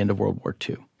the end of World War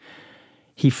II.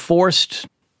 He forced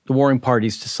the warring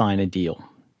parties to sign a deal.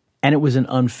 And it was an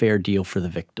unfair deal for the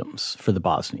victims, for the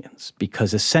Bosnians,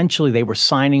 because essentially they were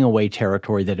signing away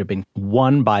territory that had been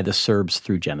won by the Serbs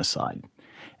through genocide.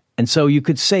 And so you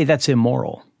could say that's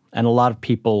immoral. And a lot of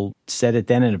people said it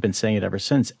then and have been saying it ever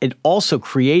since. It also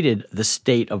created the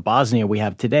state of Bosnia we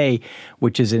have today,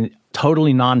 which is a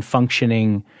totally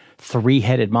non-functioning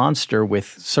three-headed monster with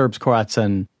Serbs, Croats,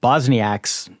 and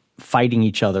Bosniaks fighting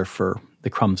each other for the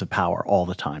crumbs of power all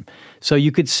the time. So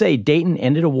you could say Dayton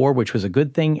ended a war, which was a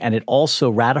good thing, and it also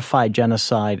ratified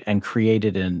genocide and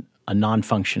created a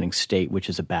non-functioning state, which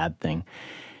is a bad thing.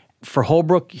 For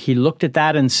Holbrooke, he looked at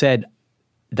that and said,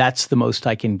 that's the most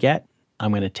I can get.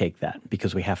 I'm going to take that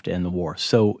because we have to end the war.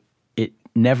 So it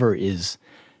never is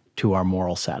to our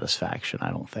moral satisfaction, I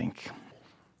don't think.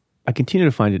 I continue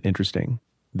to find it interesting,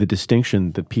 the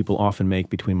distinction that people often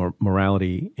make between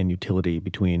morality and utility,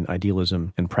 between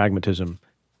idealism and pragmatism.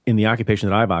 In the occupation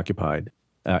that I've occupied,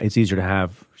 it's easier to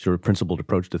have sort of principled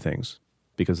approach to things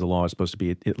because the law is supposed to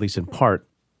be, at least in part,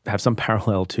 have some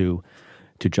parallel to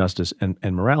justice and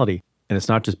morality. And it's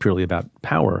not just purely about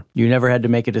power. You never had to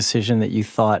make a decision that you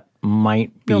thought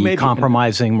might be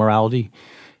compromising morality?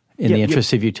 in the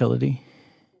interest of utility?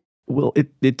 Well,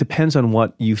 it depends on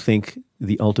what you think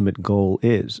the ultimate goal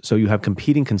is. So you have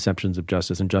competing conceptions of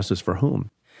justice, and justice for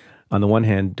whom? On the one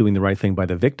hand, doing the right thing by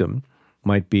the victim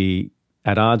might be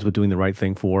at odds with doing the right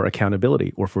thing for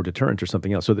accountability or for deterrence or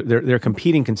something else. So they're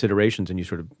competing considerations, and you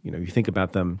sort of, you think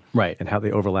about them right, and how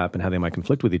they overlap and how they might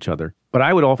conflict with each other. But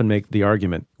I would often make the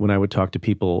argument when I would talk to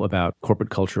people about corporate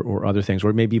culture or other things,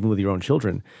 or maybe even with your own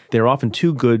children, there are often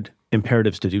two good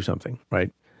imperatives to do something,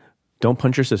 right? Don't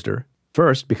punch your sister.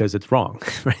 First, because it's wrong,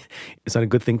 right? It's not a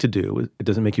good thing to do. It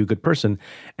doesn't make you a good person.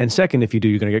 And second, if you do,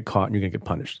 you're going to get caught and you're going to get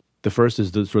punished. The first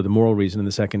is the sort of the moral reason, and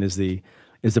the second is the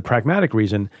pragmatic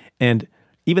reason. And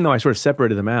even though I sort of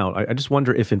separated them out, I just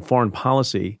wonder if in foreign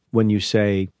policy, when you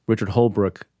say Richard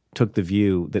Holbrooke took the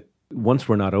view that once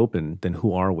we're not open, then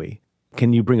who are we?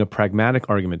 Can you bring a pragmatic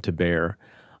argument to bear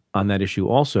on that issue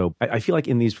also? I feel like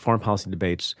in these foreign policy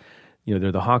debates,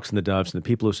 they're the hawks and the doves and the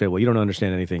people who say, well, you don't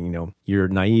understand anything. You're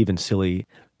naive and silly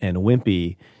and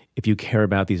wimpy if you care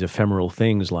about these ephemeral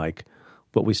things like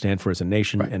what we stand for as a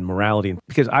nation right, and morality.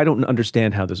 Because I don't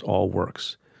understand how this all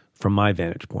works from my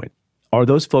vantage point. Are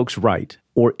those folks right?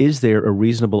 Or is there a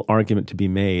reasonable argument to be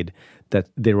made that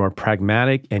there are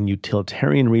pragmatic and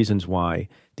utilitarian reasons why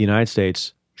the United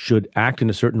States should act in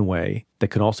a certain way that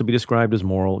can also be described as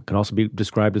moral, can also be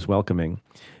described as welcoming,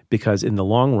 because in the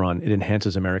long run, it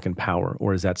enhances American power?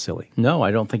 Or is that silly? No,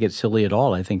 I don't think it's silly at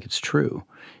all. I think it's true.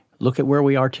 Look at where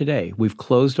we are today. We've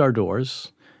closed our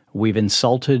doors. We've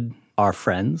insulted our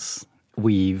friends.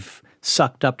 We've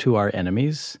sucked up to our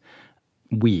enemies.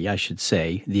 We, I should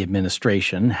say, the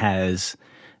administration has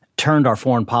turned our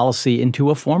foreign policy into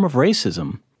a form of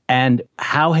racism. And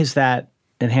how has that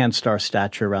enhanced our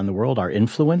stature around the world, our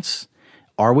influence?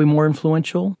 Are we more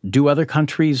influential? Do other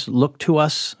countries look to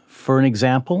us for an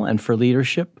example and for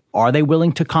leadership? Are they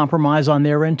willing to compromise on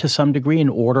their end to some degree in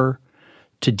order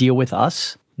to deal with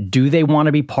us? Do they want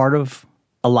to be part of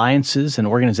alliances and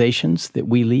organizations that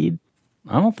we lead?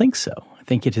 I don't think so. I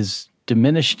think it has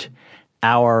diminished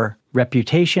our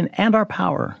reputation and our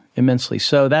power immensely.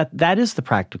 So that is the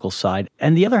practical side.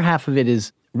 And the other half of it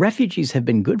is refugees have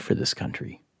been good for this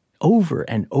country over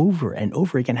and over and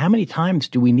over again. How many times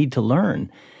do we need to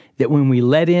learn that when we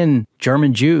let in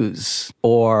German Jews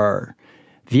or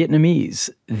Vietnamese,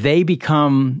 they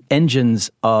become engines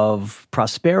of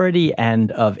prosperity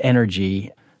and of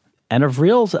energy and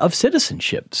of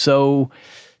citizenship. So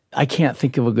I can't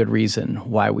think of a good reason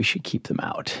why we should keep them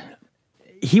out.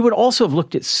 He would also have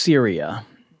looked at Syria,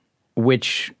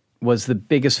 which was the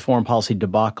biggest foreign policy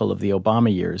debacle of the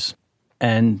Obama years,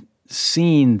 and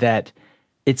seen that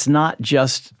it's not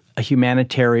just a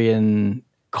humanitarian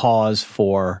cause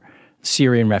for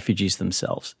Syrian refugees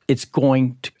themselves. It's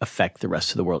going to affect the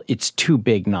rest of the world. It's too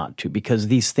big not to, because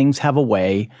these things have a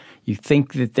way. You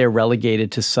think that they're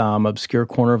relegated to some obscure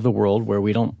corner of the world where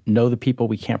we don't know the people,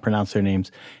 we can't pronounce their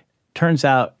names. Turns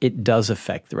out it does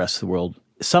affect the rest of the world.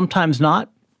 Sometimes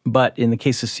not, but in the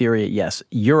case of Syria, yes.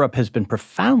 Europe has been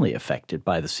profoundly affected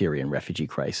by the Syrian refugee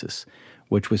crisis,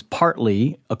 which was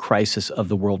partly a crisis of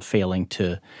the world failing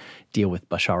to deal with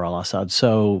Bashar al-Assad.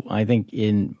 So I think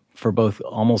for both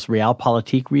almost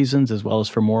realpolitik reasons as well as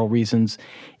for moral reasons,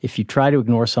 if you try to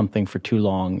ignore something for too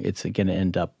long, it's going to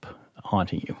end up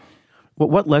haunting you. Well,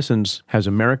 what lessons has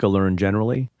America learned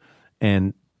generally,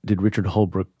 and did Richard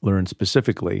Holbrooke learn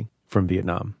specifically from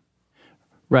Vietnam?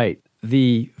 Right.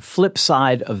 The flip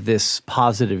side of this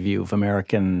positive view of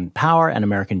American power and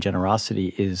American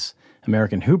generosity is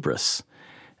American hubris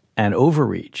and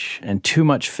overreach and too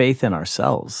much faith in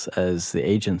ourselves as the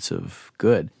agents of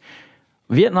good.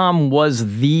 Vietnam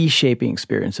was the shaping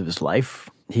experience of his life.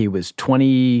 He was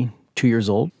 22 years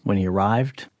old when he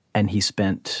arrived, and he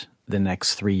spent the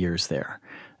next 3 years there.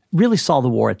 Really saw the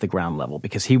war at the ground level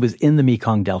because he was in the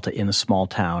Mekong Delta in a small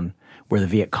town where the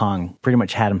Viet Cong pretty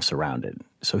much had him surrounded.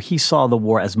 So he saw the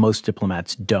war as most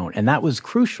diplomats don't, and that was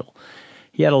crucial.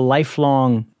 He had a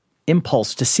lifelong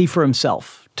impulse to see for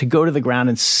himself, to go to the ground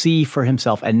and see for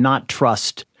himself and not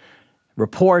trust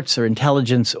reports or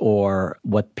intelligence or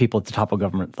what people at the top of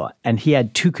government thought. And he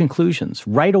had two conclusions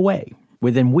right away,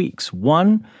 within weeks.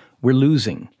 One, we're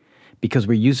losing because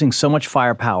we're using so much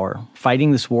firepower,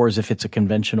 fighting this war as if it's a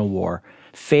conventional war,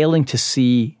 failing to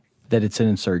see that it's an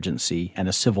insurgency and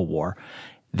a civil war.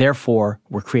 Therefore,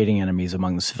 we're creating enemies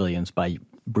among the civilians by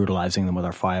brutalizing them with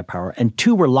our firepower. And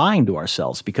two, we're lying to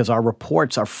ourselves because our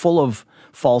reports are full of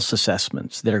false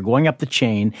assessments that are going up the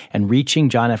chain and reaching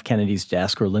John F. Kennedy's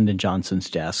desk or Lyndon Johnson's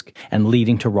desk and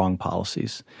leading to wrong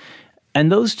policies.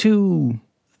 And those two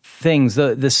things,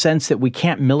 the sense that we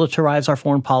can't militarize our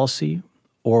foreign policy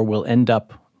or we'll end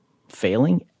up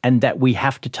failing, and that we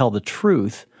have to tell the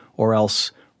truth or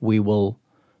else we will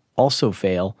also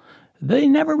fail. They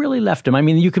never really left him. I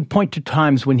mean, you could point to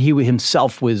times when he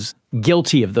himself was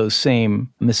guilty of those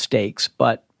same mistakes,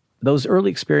 but those early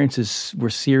experiences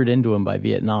were seared into him by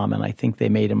Vietnam, and I think they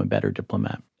made him a better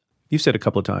diplomat. You've said a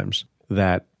couple of times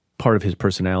that part of his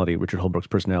personality, Richard Holbrooke's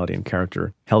personality and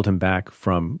character, held him back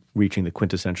from reaching the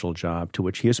quintessential job to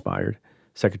which he aspired,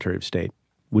 Secretary of State.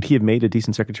 Would he have made a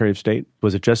decent Secretary of State?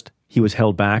 Was it just he was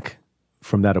held back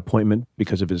from that appointment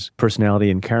because of his personality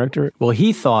and character? Well,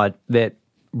 he thought that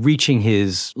reaching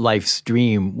his life's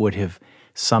dream would have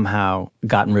somehow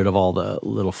gotten rid of all the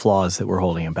little flaws that were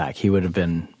holding him back. He would have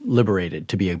been liberated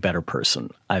to be a better person.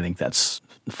 I think that's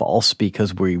false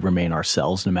because we remain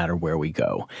ourselves no matter where we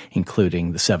go,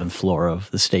 including the 7th floor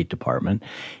of the State Department.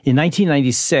 In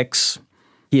 1996,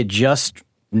 he had just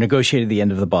negotiated the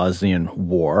end of the Bosnian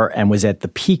War and was at the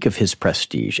peak of his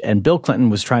prestige. And Bill Clinton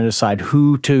was trying to decide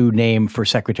who to name for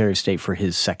Secretary of State for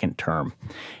his second term.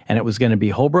 And it was going to be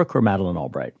Holbrooke or Madeleine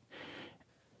Albright.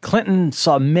 Clinton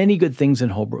saw many good things in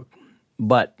Holbrooke,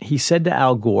 but he said to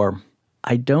Al Gore,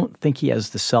 I don't think he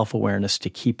has the self-awareness to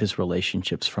keep his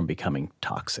relationships from becoming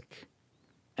toxic.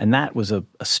 And that was an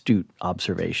astute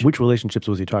observation. Which relationships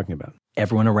was he talking about?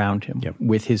 Everyone around him,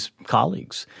 with his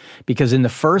colleagues. Because in the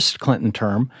first Clinton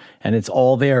term, and it's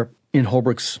all there in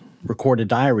Holbrooke's recorded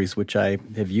diaries, which I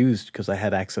have used because I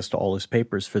had access to all his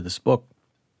papers for this book,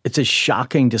 it's a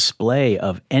shocking display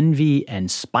of envy and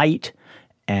spite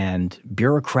and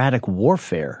bureaucratic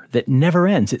warfare that never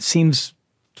ends. It seems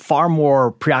far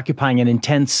more preoccupying and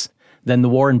intense than the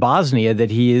war in Bosnia that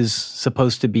he is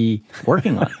supposed to be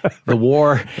working on. The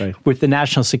war with the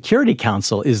National Security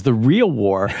Council is the real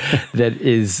war that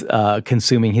is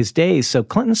consuming his days. So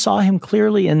Clinton saw him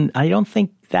clearly, and I don't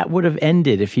think that would have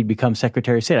ended if he'd become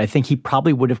Secretary of State. I think he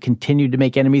probably would have continued to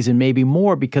make enemies and maybe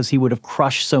more because he would have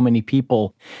crushed so many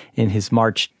people in his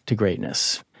march to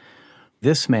greatness.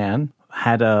 This man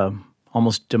had a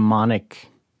almost demonic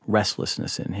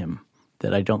restlessness in him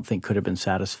that I don't think could have been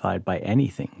satisfied by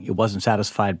anything. It wasn't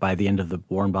satisfied by the end of the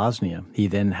war in Bosnia. He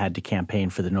then had to campaign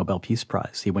for the Nobel Peace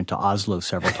Prize. He went to Oslo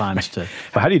several times to...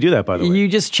 How do you do that, by the way? You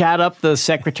just chat up the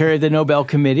secretary of the Nobel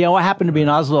Committee. Oh, I happened to be in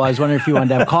Oslo. I was wondering if you wanted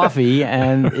to have coffee.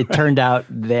 And it turned out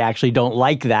they actually don't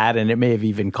like that, and it may have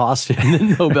even cost him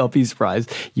the Nobel Peace Prize.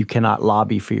 You cannot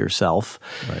lobby for yourself.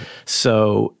 Right.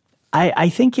 So I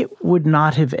think it would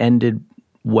not have ended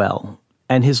well.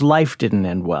 And his life didn't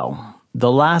end well. The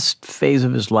last phase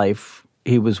of his life,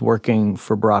 he was working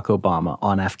for Barack Obama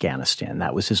on Afghanistan.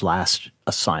 That was his last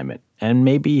assignment, and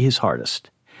maybe his hardest.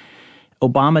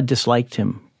 Obama disliked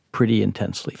him pretty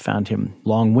intensely, found him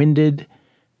long-winded,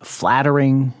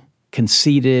 flattering,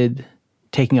 conceited,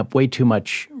 taking up way too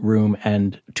much room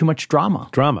and too much drama.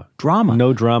 Drama. Drama.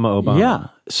 No drama, Obama. Yeah.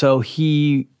 So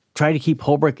he tried to keep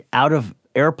Holbrooke out of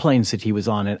airplanes that he was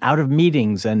on and out of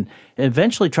meetings, and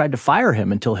eventually tried to fire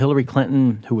him until Hillary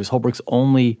Clinton, who was Holbrooke's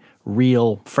only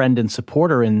real friend and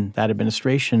supporter in that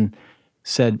administration,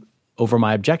 said, over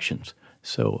my objections.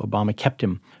 So Obama kept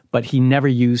him, but he never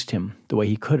used him the way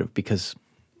he could have because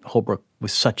Holbrooke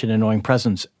was such an annoying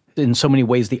presence. In so many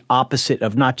ways, the opposite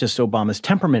of not just Obama's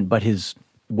temperament, but his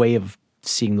way of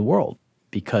seeing the world,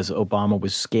 because Obama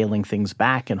was scaling things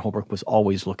back and Holbrooke was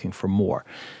always looking for more.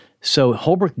 So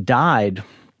Holbrooke died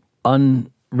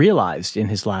unrealized in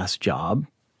his last job,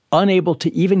 unable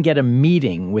to even get a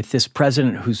meeting with this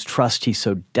president whose trust he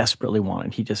so desperately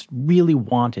wanted. He just really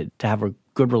wanted to have a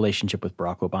good relationship with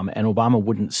Barack Obama, and Obama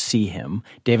wouldn't see him.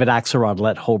 David Axelrod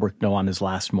let Holbrooke know on his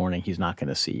last morning, he's not going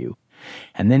to see you.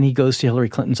 And then he goes to Hillary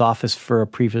Clinton's office for a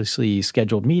previously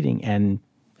scheduled meeting, and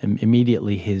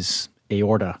immediately his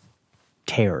aorta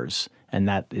tears. And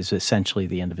that is essentially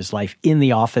the end of his life in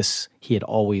the office he had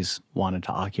always wanted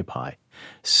to occupy.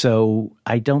 So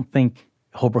I don't think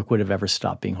Holbrooke would have ever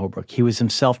stopped being Holbrooke. He was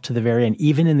himself to the very end,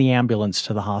 even in the ambulance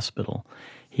to the hospital.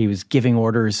 He was giving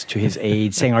orders to his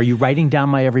aides, saying, are you writing down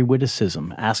my every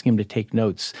witticism? Asking him to take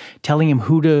notes, telling him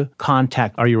who to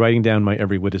contact. Are you writing down my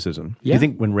every witticism? Yeah. Do you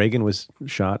think when Reagan was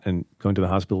shot and going to the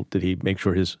hospital, did he make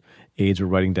sure his aides were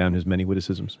writing down his many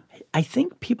witticisms? I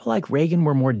think people like Reagan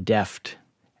were more deft.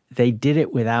 They did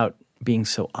it without being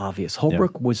so obvious.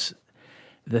 Holbrooke was,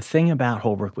 the thing about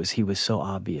Holbrooke was he was so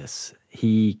obvious.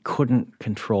 He couldn't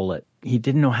control it. He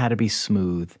didn't know how to be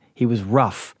smooth. He was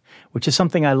rough, which is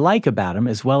something I like about him,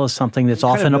 as well as something that's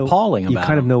often appalling about him. You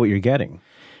kind of know what you're getting.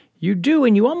 You do,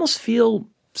 and you almost feel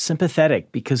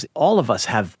sympathetic because all of us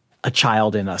have a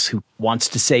child in us who wants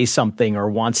to say something or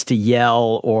wants to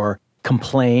yell or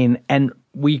complain, and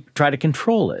we try to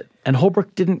control it. And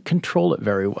Holbrooke didn't control it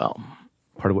very well.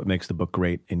 Part of what makes the book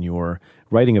great in your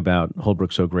writing about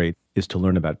Holbrooke so great is to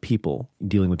learn about people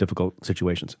dealing with difficult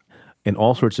situations. And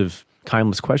all sorts of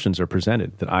timeless questions are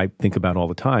presented that I think about all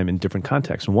the time in different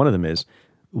contexts. And one of them is,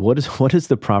 what is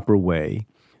the proper way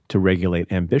to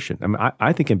regulate ambition? I mean,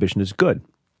 I think ambition is good.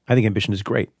 I think ambition is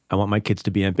great. I want my kids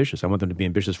to be ambitious. I want them to be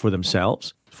ambitious for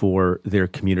themselves, for their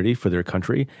community, for their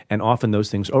country. And often those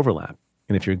things overlap.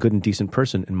 And if you're a good and decent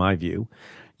person, in my view,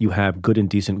 you have good and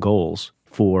decent goals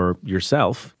for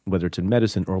yourself, whether it's in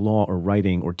medicine or law or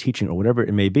writing or teaching or whatever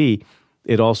it may be.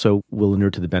 It also will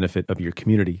inure to the benefit of your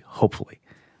community, hopefully.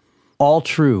 All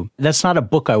true. That's not a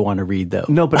book I want to read, though.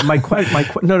 No, but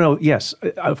yes,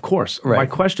 of course. Right. My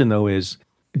question, though, is,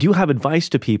 do you have advice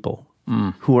to people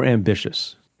who are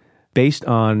ambitious based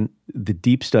on the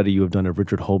deep study you have done of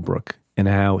Richard Holbrooke and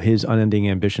how his unending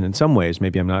ambition, in some ways,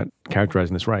 maybe I'm not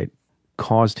characterizing this right,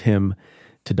 caused him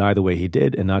to die the way he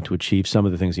did and not to achieve some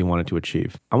of the things he wanted to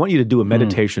achieve? I want you to do a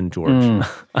meditation, George,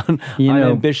 on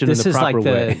ambition in the proper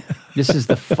way. This is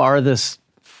the farthest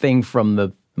thing from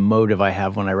the motive I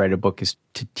have when I write a book, is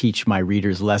to teach my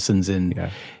readers lessons in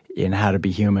how to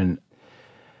be human.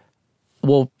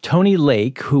 Well, Tony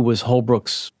Lake, who was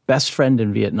Holbrooke's best friend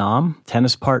in Vietnam,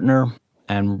 tennis partner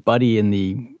and buddy in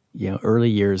the early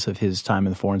years of his time in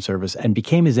the Foreign Service, and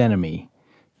became his enemy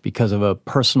because of a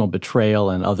personal betrayal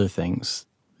and other things.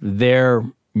 Their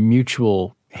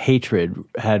mutual hatred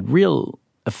had real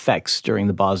effects during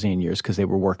the Bosnian years because they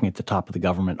were working at the top of the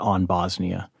government on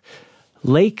Bosnia.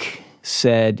 Lake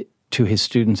said to his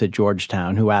students at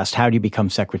Georgetown, who asked, how do you become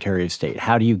Secretary of State?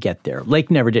 How do you get there?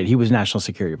 Lake never did. He was National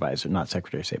Security Advisor, not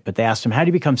Secretary of State. But they asked him, how do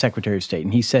you become Secretary of State?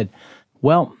 And he said,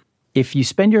 well, if you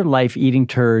spend your life eating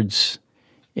turds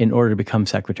in order to become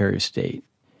Secretary of State,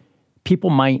 people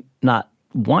might not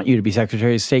want you to be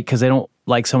Secretary of State because they don't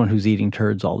like someone who's eating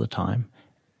turds all the time.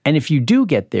 And if you do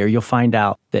get there, you'll find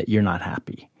out that you're not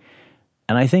happy.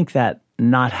 And I think that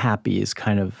not happy is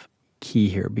kind of key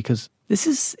here, because this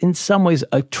is in some ways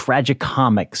a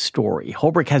tragicomic story.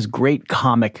 Holbrooke has great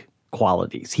comic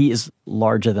qualities. He is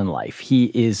larger than life.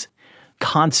 He is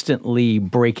constantly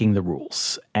breaking the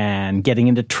rules and getting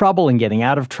into trouble and getting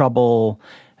out of trouble.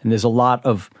 And there's a lot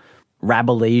of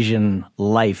Rabelaisian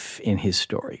life in his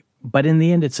story. But in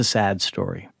the end, it's a sad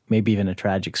story, maybe even a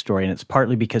tragic story. And it's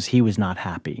partly because he was not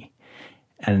happy.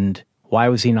 And why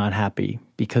was he not happy?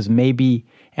 Because maybe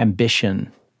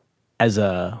ambition as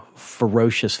a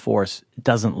ferocious force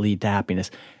doesn't lead to happiness.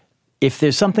 If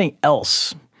there's something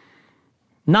else,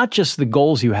 not just the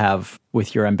goals you have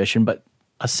with your ambition, but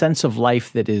a sense of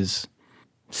life that is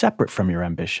separate from your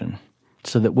ambition,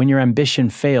 so that when your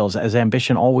ambition fails, as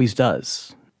ambition always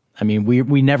does, I mean,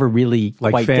 we never really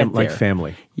quite get there. Like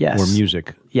family, yes, or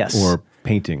music, yes, or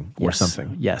painting, or yes,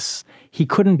 something. Yes. He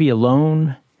couldn't be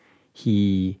alone.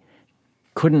 He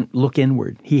couldn't look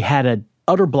inward. He had an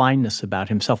utter blindness about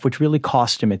himself, which really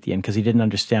cost him at the end because he didn't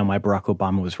understand why Barack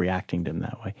Obama was reacting to him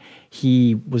that way.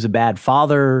 He was a bad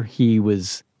father. He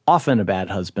was often a bad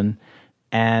husband.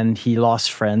 And he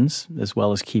lost friends as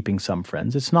well as keeping some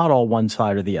friends. It's not all one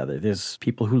side or the other. There's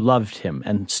people who loved him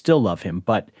and still love him.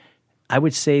 But I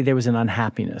would say there was an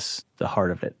unhappiness at the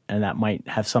heart of it. And that might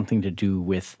have something to do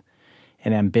with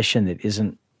an ambition that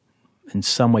isn't in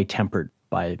some way tempered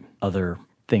by other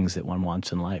things that one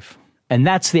wants in life. And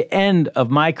that's the end of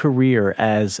my career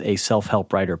as a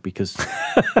self-help writer, because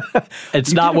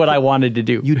it's not what I wanted to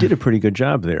do. You did a pretty good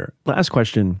job there. Last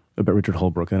question about Richard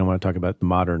Holbrooke, and I want to talk about the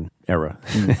modern era.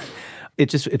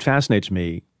 It fascinates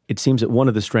me. It seems that one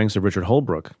of the strengths of Richard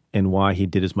Holbrooke and why he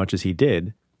did as much as he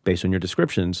did, based on your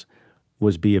descriptions,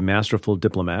 was be a masterful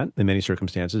diplomat in many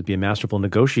circumstances, be a masterful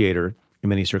negotiator in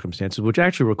many circumstances, which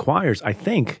actually requires, I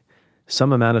think,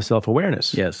 some amount of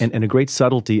self-awareness. Yes. And a great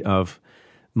subtlety of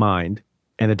mind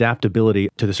and adaptability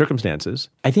to the circumstances.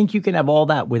 I think you can have all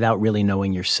that without really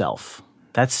knowing yourself.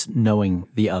 That's knowing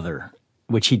the other,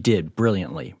 which he did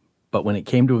brilliantly. But when it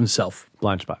came to himself...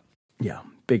 Blind spot. Yeah,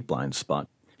 big blind spot.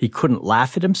 He couldn't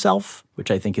laugh at himself,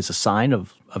 which I think is a sign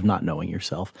of not knowing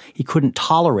yourself. He couldn't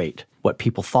tolerate what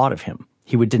people thought of him.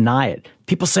 He would deny it.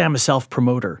 People say I'm a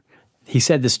self-promoter. He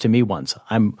said this to me once.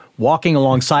 I'm walking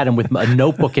alongside him with a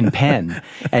notebook and pen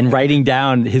and writing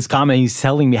down his comment. He's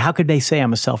telling me, how could they say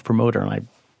I'm a self-promoter? And I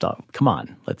thought, come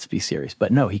on, let's be serious.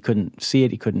 But no, he couldn't see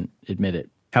it. He couldn't admit it.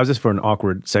 How's this for an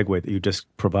awkward segue that you just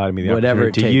provided me the Whatever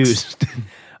opportunity it to takes. use?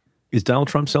 Is Donald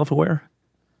Trump self-aware?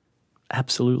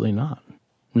 Absolutely not.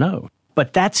 No.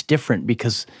 But that's different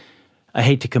because I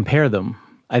hate to compare them.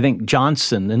 I think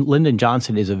Johnson, and Lyndon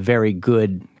Johnson is a very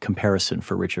good comparison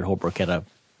for Richard Holbrooke at a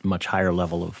much higher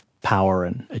level of power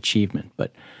and achievement.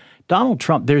 But Donald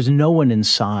Trump, there's no one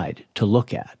inside to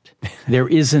look at. There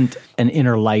isn't an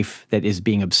inner life that is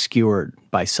being obscured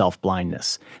by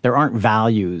self-blindness. There aren't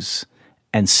values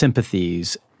and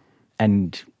sympathies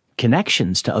and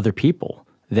connections to other people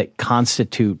that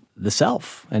constitute the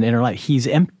self and inner life. He's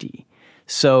empty.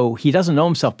 So he doesn't know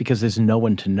himself because there's no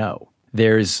one to know.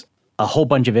 There's a whole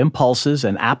bunch of impulses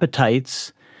and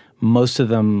appetites, most of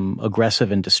them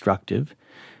aggressive and destructive,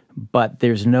 but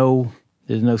there's no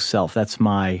self. That's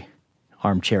my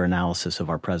armchair analysis of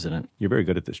our president. You're very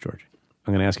good at this, George.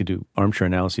 I'm going to ask you to do armchair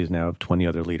analyses now of 20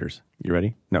 other leaders. You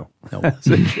ready? No.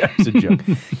 It's a joke.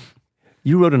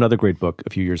 You wrote another great book a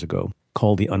few years ago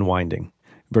called The Unwinding.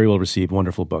 Very well received,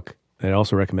 wonderful book. And I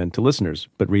also recommend to listeners,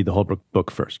 but read the whole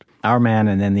book first. Our Man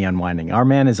and then The Unwinding. Our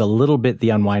Man is a little bit The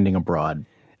Unwinding abroad.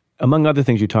 Among other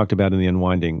things you talked about in The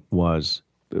Unwinding was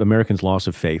Americans' loss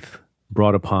of faith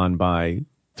brought upon by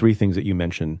three things that you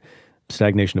mentioned: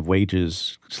 stagnation of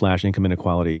wages / income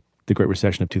inequality, the Great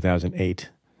Recession of 2008,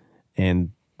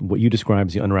 and what you describe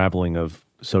as the unraveling of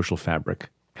social fabric.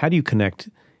 How do you connect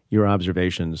your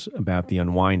observations about The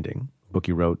Unwinding, book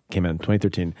you wrote, came out in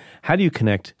 2013, how do you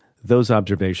connect those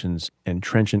observations and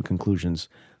trenchant conclusions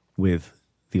with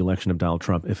the election of Donald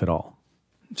Trump, if at all?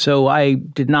 So I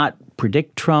did not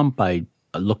predict Trump. I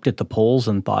looked at the polls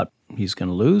and thought he's going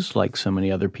to lose, like so many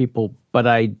other people. But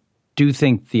I do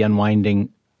think The Unwinding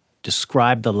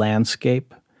described the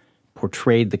landscape,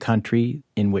 portrayed the country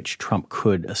in which Trump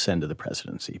could ascend to the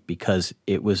presidency, because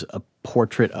it was a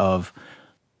portrait of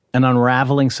an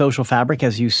unraveling social fabric,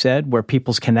 as you said, where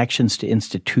people's connections to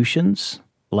institutions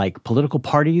like political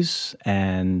parties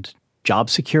and job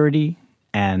security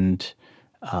and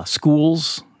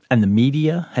schools and the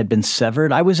media had been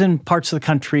severed. I was in parts of the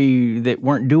country that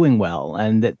weren't doing well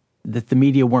and that the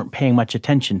media weren't paying much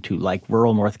attention to, like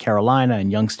rural North Carolina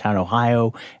and Youngstown,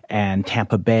 Ohio, and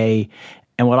Tampa Bay.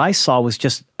 And what I saw was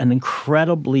just an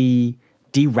incredibly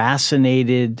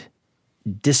deracinated,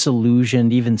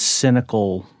 disillusioned, even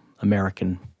cynical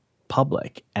American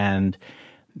public. And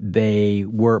they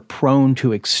were prone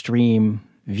to extreme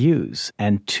views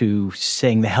and to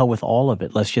saying the hell with all of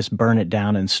it. Let's just burn it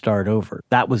down and start over.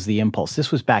 That was the impulse.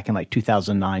 This was back in like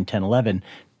 2009, 10, 11,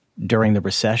 during the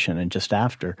recession and just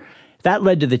after. That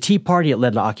led to the Tea Party. It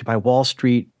led to Occupy Wall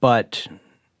Street. But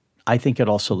I think it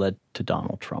also led to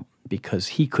Donald Trump, because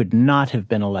he could not have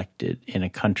been elected in a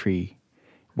country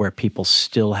where people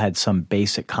still had some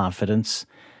basic confidence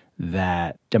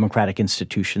that democratic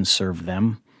institutions served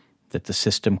them, that the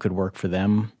system could work for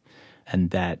them,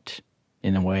 and that,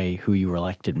 in a way, who you were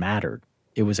elected mattered.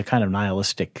 It was a kind of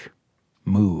nihilistic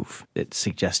move that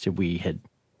suggested we had,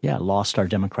 lost our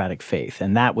democratic faith.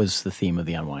 And that was the theme of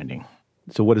The Unwinding.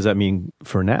 So what does that mean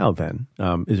for now, then?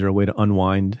 Is there a way to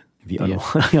unwind the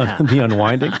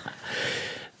unwinding?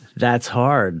 That's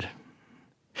hard.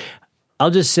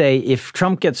 I'll just say, if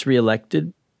Trump gets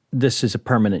reelected, this is a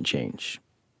permanent change.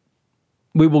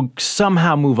 We will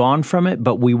somehow move on from it,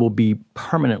 but we will be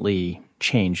permanently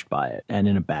changed by it, and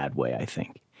in a bad way, I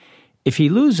think. If he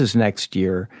loses next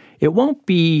year, it won't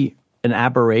be an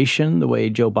aberration the way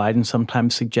Joe Biden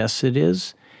sometimes suggests it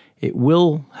is. It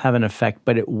will have an effect,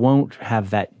 but it won't have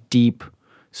that deep,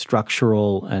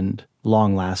 structural, and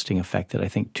long-lasting effect that I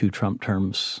think 2 Trump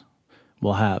terms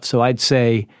will have. So I'd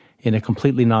say, in a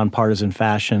completely nonpartisan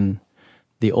fashion,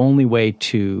 the only way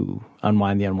to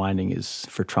unwind the unwinding is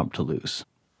for Trump to lose.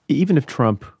 Even if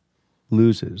Trump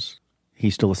loses,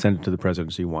 he's still ascended to the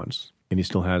presidency once, and he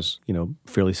still has,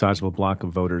 fairly sizable block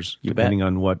of voters, depending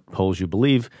on what polls you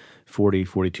believe, 40,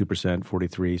 42%,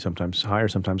 43, sometimes higher,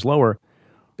 sometimes lower.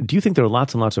 Do you think there are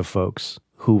lots and lots of folks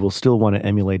who will still want to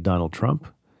emulate Donald Trump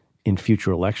in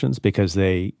future elections because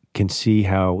they can see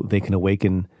how they can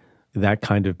awaken that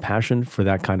kind of passion for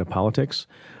that kind of politics?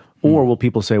 Or will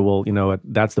people say, well,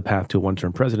 that's the path to a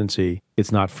one-term presidency.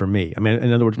 It's not for me. I mean,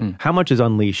 in other words, how much is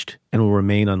unleashed and will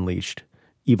remain unleashed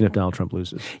even if Donald Trump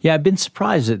loses? Yeah, I've been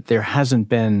surprised that there hasn't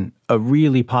been a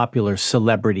really popular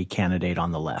celebrity candidate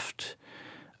on the left.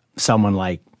 Someone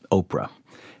like Oprah,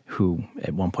 who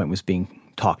at one point was being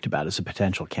talked about as a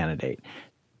potential candidate.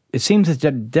 It seems that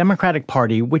the Democratic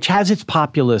Party, which has its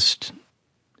populist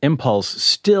impulse,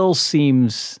 still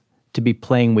seems to be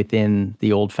playing within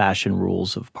the old-fashioned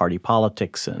rules of party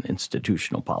politics and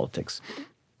institutional politics.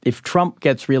 If Trump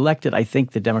gets reelected, I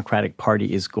think the Democratic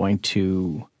Party is going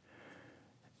to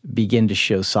begin to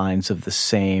show signs of the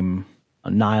same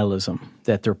nihilism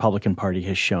that the Republican Party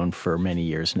has shown for many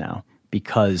years now,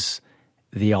 because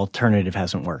the alternative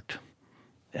hasn't worked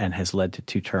and has led to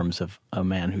 2 terms of a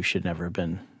man who should never have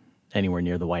been anywhere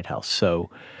near the White House. So,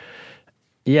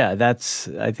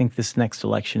 I think this next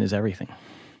election is everything.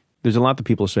 There's a lot that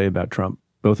people say about Trump,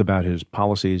 both about his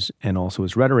policies and also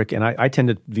his rhetoric, and I tend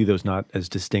to view those not as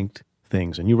distinct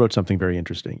things. And you wrote something very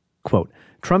interesting. Quote,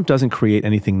 Trump doesn't create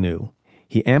anything new.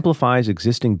 He amplifies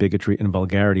existing bigotry and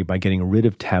vulgarity by getting rid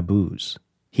of taboos.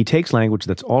 He takes language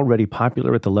that's already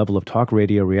popular at the level of talk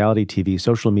radio, reality TV,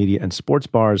 social media, and sports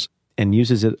bars and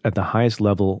uses it at the highest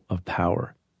level of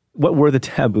power. What were the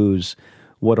taboos?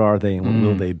 What are they, and what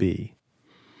will they be?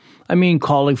 I mean,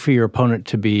 calling for your opponent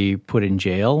to be put in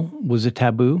jail was a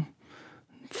taboo.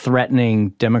 Threatening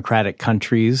democratic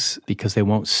countries because they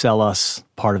won't sell us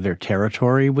part of their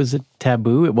territory was a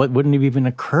taboo. It wouldn't have even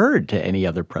occurred to any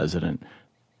other president.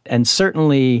 And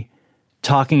certainly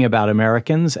talking about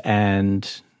Americans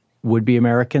and would-be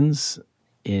Americans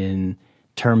in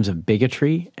terms of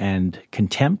bigotry and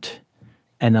contempt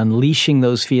and unleashing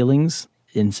those feelings,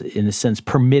 in a sense,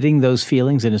 permitting those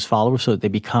feelings in his followers so that they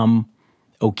become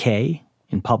okay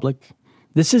in public.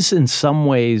 This is in some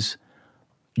ways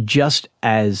just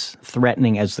as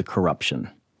threatening as the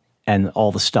corruption and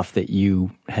all the stuff that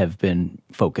you have been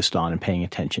focused on and paying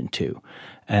attention to,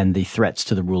 and the threats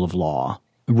to the rule of law,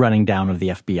 running down of the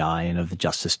FBI and of the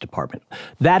Justice Department.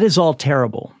 That is all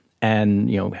terrible.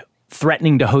 And,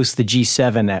 threatening to host the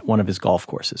G7 at one of his golf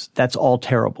courses. That's all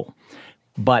terrible.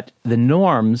 But the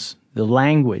norms, the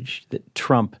language that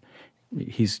Trump,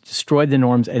 he's destroyed the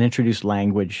norms and introduced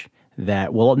language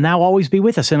that will now always be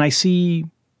with us. And I see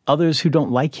others who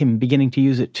don't like him beginning to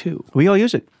use it too. We all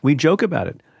use it. We joke about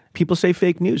it. People say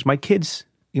fake news. My kids,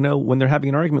 when they're having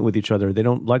an argument with each other, they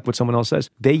don't like what someone else says.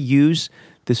 They use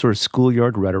this sort of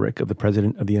schoolyard rhetoric of the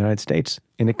President of the United States,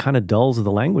 and it kind of dulls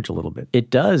the language a little bit. It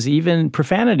does. Even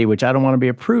profanity, which I don't want to be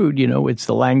a prude, it's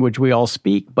the language we all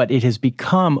speak, but it has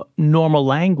become normal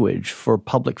language for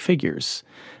public figures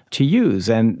to use.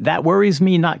 And that worries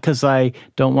me, not because I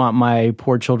don't want my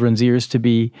poor children's ears to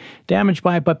be damaged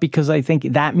by it, but because I think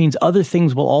that means other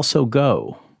things will also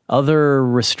go. Other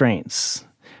restraints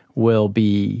will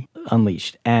be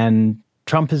unleashed. And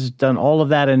Trump has done all of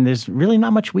that, and there's really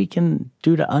not much we can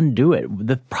do to undo it.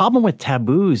 The problem with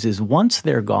taboos is once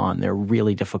they're gone, they're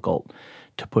really difficult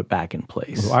to put back in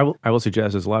place. Well, I will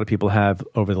suggest, as a lot of people have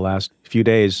over the last few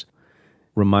days,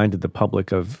 reminded the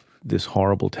public of this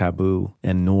horrible taboo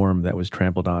and norm that was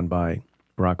trampled on by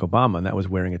Barack Obama, and that was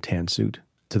wearing a tan suit.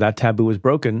 So that taboo was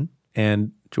broken,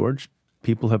 and George,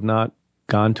 people have not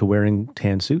gone to wearing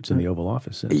tan suits in the Oval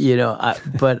Office.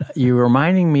 But you're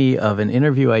reminding me of an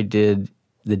interview I did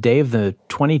the day of the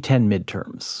 2010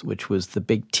 midterms, which was the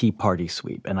big Tea Party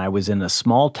sweep. And I was in a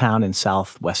small town in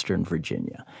southwestern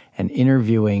Virginia and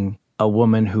interviewing a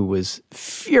woman who was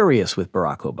furious with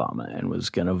Barack Obama and was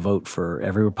going to vote for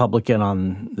every Republican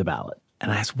on the ballot.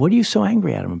 And I asked, what are you so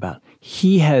angry at him about?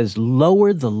 He has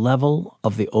lowered the level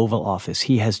of the Oval Office.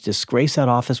 He has disgraced that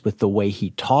office with the way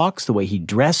he talks, the way he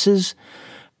dresses.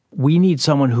 We need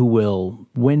someone who will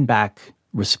win back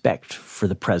respect for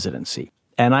the presidency.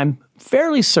 And I'm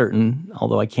fairly certain,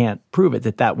 although I can't prove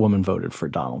it, that woman voted for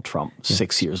Donald Trump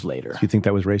 6 years later. Do you think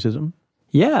that was racism?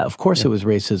 Yeah, of course it was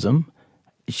racism.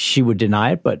 She would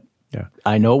deny it, but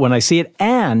I know it when I see it.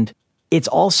 And it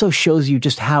also shows you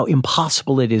just how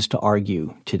impossible it is to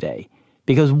argue today.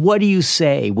 Because what do you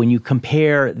say when you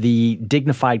compare the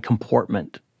dignified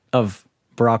comportment of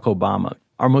Barack Obama,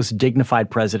 our most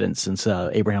dignified president since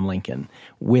Abraham Lincoln,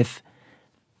 with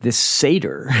this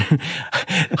satyr,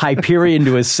 Hyperion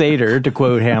to a satyr, to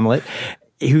quote Hamlet,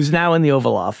 who's now in the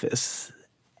Oval Office,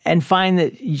 and find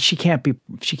that she can't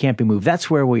be moved. That's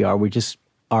where we are. We just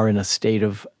are in a state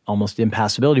of almost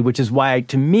impassibility, which is why,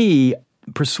 to me,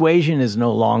 persuasion is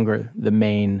no longer the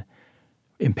main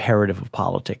imperative of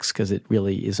politics, because it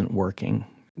really isn't working.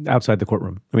 Outside the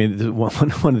courtroom. I mean,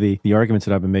 one of the arguments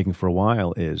that I've been making for a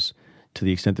while is, to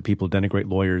the extent that people denigrate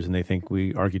lawyers and they think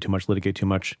we argue too much, litigate too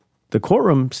much, the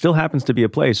courtroom still happens to be a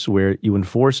place where you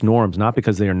enforce norms, not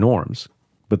because they are norms,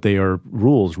 but they are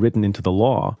rules written into the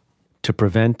law to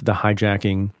prevent the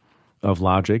hijacking of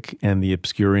logic and the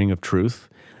obscuring of truth.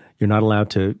 You're not allowed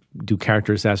to do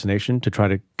character assassination to try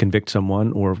to convict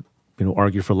someone or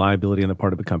argue for liability on the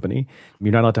part of a company.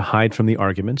 You're not allowed to hide from the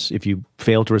arguments. If you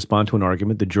fail to respond to an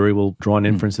argument, the jury will draw an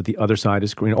inference that the other side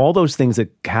is screwing. All those things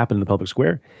that happen in the public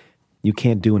square, you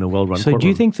can't do in a well-run courtroom. So do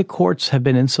you think the courts have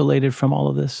been insulated from all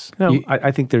of this? No,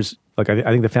 I think there's, I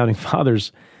think the founding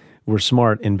fathers were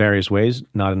smart in various ways,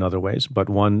 not in other ways, but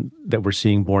one that we're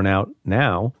seeing borne out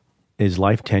now is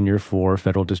life tenure for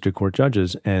federal district court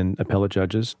judges and appellate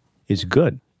judges is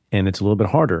good. And it's a little bit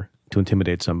harder to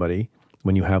intimidate somebody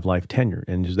when you have life tenure.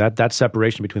 And that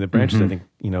separation between the branches, I think,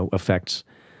 affects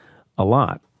a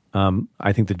lot.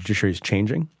 I think the judiciary is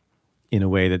changing in a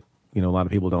way that, a lot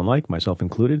of people don't like, myself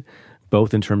included,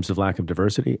 both in terms of lack of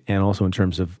diversity and also in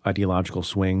terms of ideological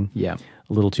swing a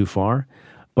little too far.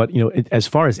 But, as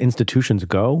far as institutions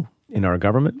go in our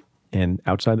government, And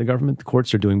outside the government, the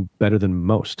courts are doing better than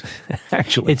most,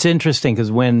 actually. It's interesting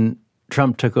because when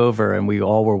Trump took over and we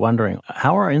all were wondering,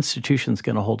 how are institutions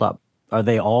going to hold up? Are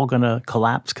they all going to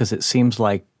collapse? Because it seems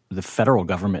like the federal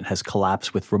government has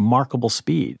collapsed with remarkable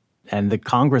speed. And the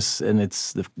Congress and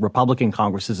the Republican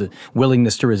Congress's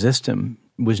willingness to resist him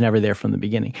was never there from the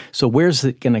beginning. So where's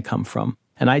it going to come from?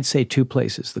 And I'd say two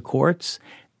places, the courts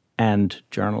and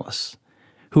journalists,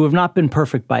 who have not been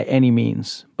perfect by any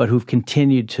means, but who've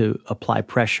continued to apply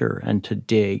pressure and to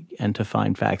dig and to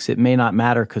find facts. It may not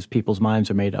matter because people's minds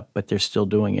are made up, but they're still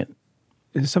doing it.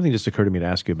 It's something just occurred to me to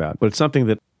ask you about, but it's something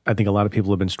that I think a lot of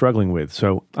people have been struggling with.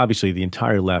 So obviously the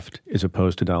entire left is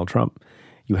opposed to Donald Trump.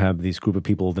 You have these group of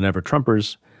people, the Never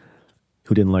Trumpers,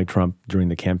 who didn't like Trump during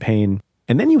the campaign.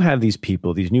 And then you have these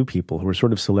people, these new people who are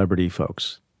sort of celebrity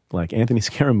folks, like Anthony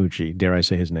Scaramucci, dare I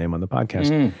say his name on the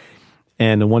podcast,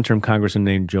 and a one-term congressman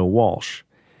named Joe Walsh.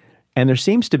 And there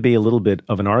seems to be a little bit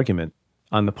of an argument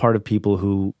on the part of people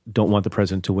who don't want the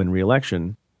president to win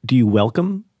re-election. Do you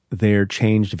welcome their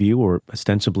changed view or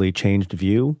ostensibly changed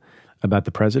view about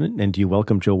the president? And do you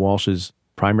welcome Joe Walsh's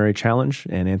primary challenge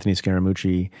and Anthony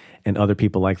Scaramucci and other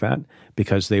people like that?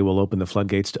 Because they will open the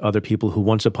floodgates to other people who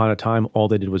once upon a time, all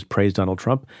they did was praise Donald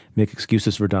Trump, make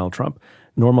excuses for Donald Trump,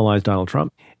 normalize Donald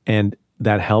Trump. And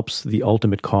that helps the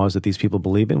ultimate cause that these people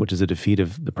believe in, which is the defeat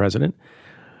of the president?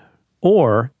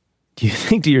 Or do you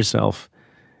think to yourself,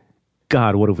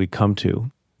 God, what have we come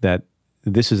to? That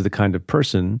this is the kind of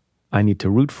person I need to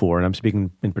root for. And I'm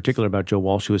speaking in particular about Joe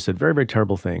Walsh, who has said very, very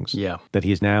terrible things that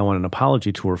he is now on an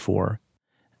apology tour for.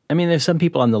 I mean, there's some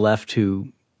people on the left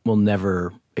who will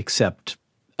never accept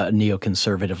a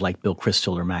neoconservative like Bill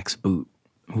Kristol or Max Boot,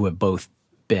 who have both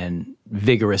been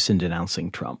vigorous in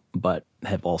denouncing Trump, but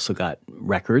have also got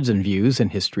records and views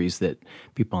and histories that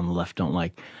people on the left don't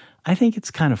like. I think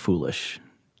it's kind of foolish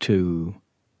to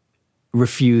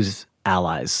refuse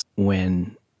allies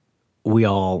when we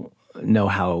all know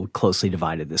how closely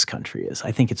divided this country is.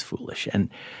 I think it's foolish. And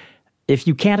if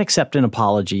you can't accept an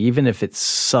apology, even if it's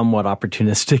somewhat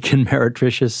opportunistic and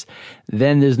meretricious,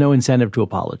 then there's no incentive to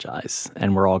apologize.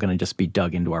 And we're all going to just be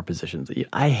dug into our positions.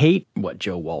 I hate what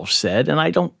Joe Walsh said, and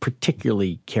I don't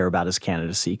particularly care about his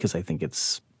candidacy because I think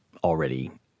it's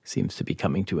already seems to be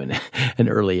coming to an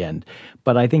early end.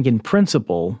 But I think in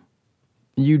principle,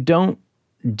 you don't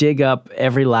dig up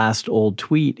every last old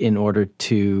tweet in order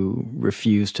to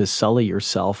refuse to sully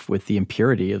yourself with the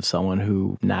impurity of someone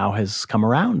who now has come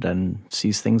around and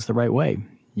sees things the right way.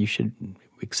 You should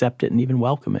accept it and even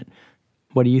welcome it.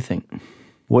 What do you think?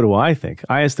 What do I think?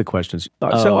 I ask the questions.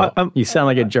 You sound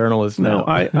like a journalist now.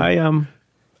 No,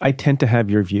 I tend to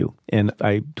have your view. And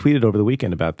I tweeted over the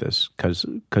weekend about this because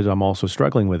I'm also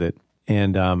struggling with it.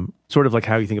 And sort of like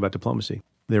how you think about diplomacy.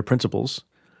 There are principles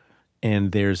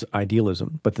and there's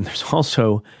idealism, but then there's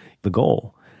also the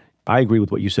goal. I agree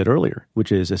with what you said earlier,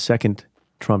 which is a second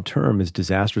Trump term is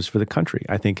disastrous for the country.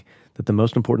 I think that the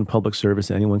most important public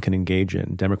service anyone can engage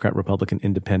in, Democrat, Republican,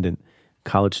 independent,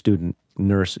 college student,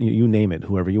 nurse, you name it,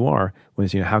 whoever you are, when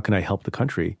it's, how can I help the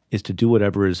country, is to do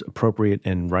whatever is appropriate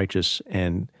and righteous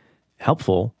and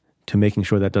helpful to making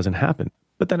sure that doesn't happen.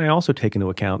 But then I also take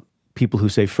into account people who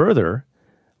say further,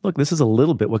 look, this is a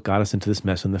little bit what got us into this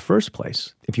mess in the first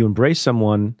place. If you embrace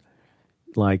someone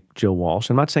like Joe Walsh,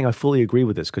 I'm not saying I fully agree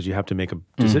with this because you have to make a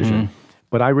decision,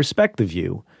 but I respect the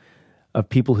view of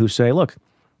people who say, look,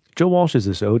 Joe Walsh is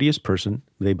this odious person,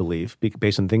 they believe,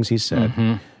 based on things he's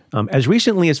said. As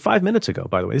recently as 5 minutes ago,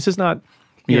 by the way. This is not,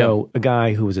 you know, a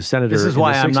guy who was a senator. This is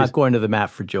why I'm not going to the mat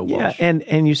for Joe Walsh. Yeah,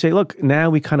 and you say, look, now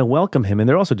we kind of welcome him, and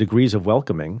there are also degrees of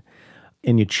welcoming,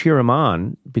 and you cheer him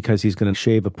on because he's going to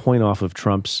shave a point off of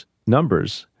Trump's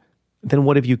numbers. Then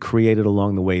what have you created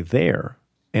along the way there?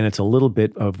 And it's a little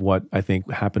bit of what I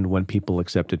think happened when people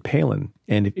accepted Palin.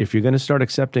 And if you're going to start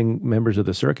accepting members of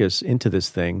the circus into this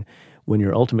thing, when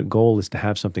your ultimate goal is to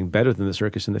have something better than the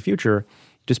circus in the future,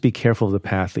 just be careful of the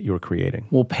path that you're creating.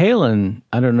 Well, Palin,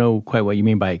 I don't know quite what you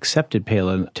mean by accepted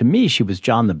Palin. To me, she was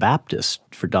John the Baptist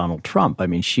for Donald Trump. I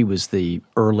mean, she was the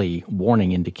early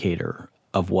warning indicator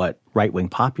of what right-wing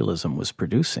populism was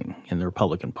producing in the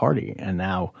Republican Party. And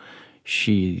now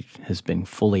she has been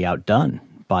fully outdone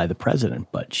by the president,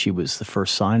 but she was the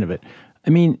first sign of it. I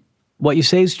mean, what you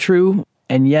say is true,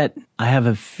 and yet I have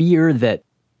a fear that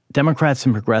Democrats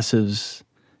and progressives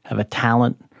have a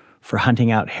talent for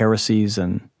hunting out heresies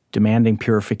and demanding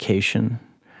purification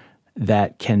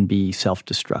that can be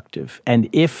self-destructive. And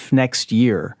if next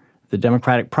year the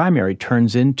Democratic primary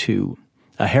turns into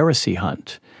a heresy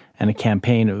hunt and a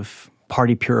campaign of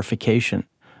party purification,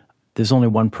 there's only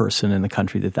one person in the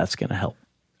country that's going to help.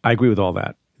 I agree with all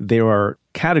that. There are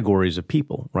categories of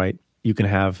people, right? You can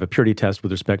have a purity test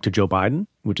with respect to Joe Biden,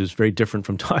 which is very different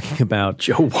from talking about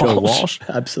Joe Walsh.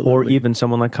 Absolutely. Or even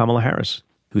someone like Kamala Harris,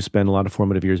 who spent a lot of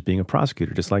formative years being a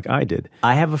prosecutor, just like I did.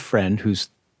 I have a friend who's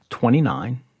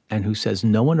 29 and who says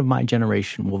no one of my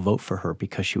generation will vote for her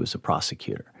because she was a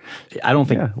prosecutor. I don't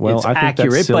think it's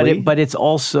accurate, that's silly, but it's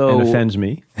also... and offends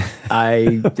me.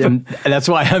 That's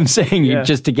why I'm saying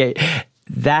just to get...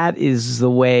 That is the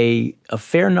way a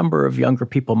fair number of younger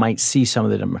people might see some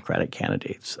of the Democratic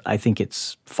candidates. I think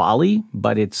it's folly,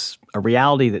 but it's a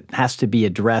reality that has to be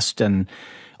addressed and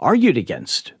argued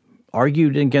against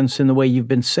in the way you've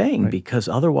been saying, right. Because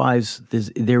otherwise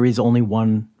there is only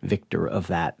one victor of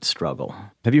that struggle.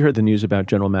 Have you heard the news about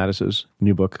General Mattis's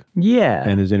new book? Yeah.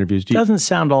 And his interviews? Doesn't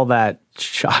sound all that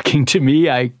shocking to me.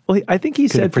 I think he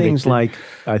said things like,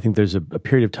 I think there's a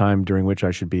period of time during which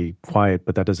I should be quiet,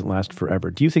 but that doesn't last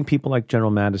forever. Do you think people like General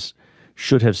Mattis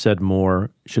should have said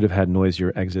more, should have had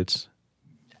noisier exits?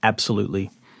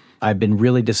 Absolutely. I've been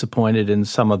really disappointed in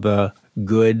some of the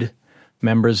good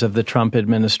members of the Trump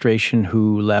administration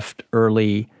who left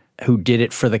early, who did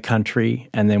it for the country,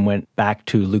 and then went back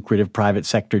to lucrative private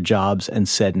sector jobs and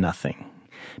said nothing.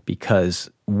 Because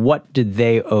what did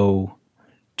they owe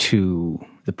to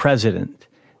the president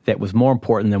that was more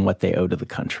important than what they owe to the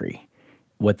country?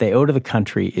 What they owe to the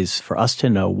country is for us to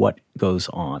know what goes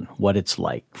on, what it's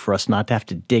like, for us not to have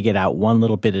to dig it out one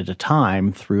little bit at a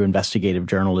time through investigative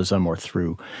journalism or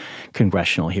through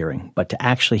congressional hearing, but to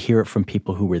actually hear it from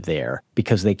people who were there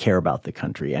because they care about the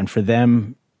country. And for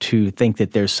them to think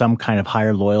that there's some kind of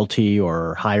higher loyalty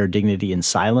or higher dignity in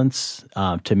silence,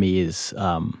 to me is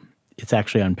it's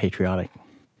actually unpatriotic.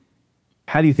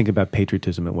 How do you think about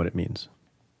patriotism and what it means?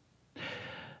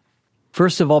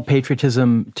 First of all,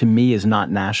 patriotism to me is not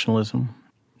nationalism.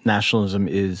 Nationalism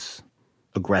is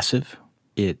aggressive.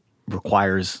 It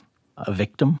requires a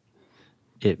victim.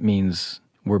 It means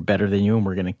we're better than you and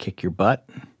we're going to kick your butt.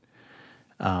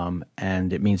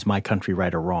 And it means my country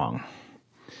right or wrong.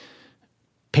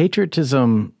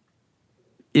 Patriotism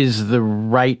is the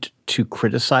right to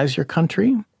criticize your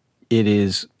country. It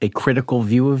is a critical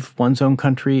view of one's own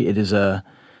country. It is a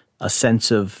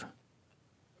sense of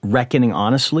reckoning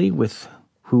honestly with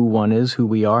who one is, who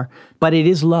we are. But it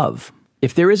is love.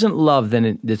 If there isn't love,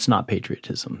 then it's not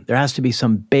patriotism. There has to be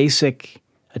some basic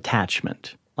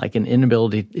attachment, like an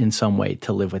inability in some way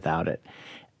to live without it.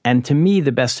 And to me,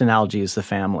 the best analogy is the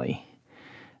family.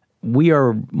 We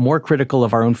are more critical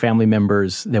of our own family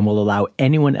members than we'll allow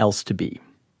anyone else to be.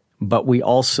 But we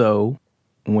also,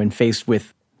 when faced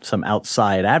with some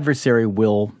outside adversary,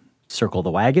 will circle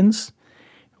the wagons.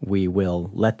 We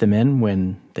will let them in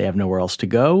when they have nowhere else to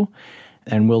go,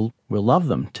 and we'll love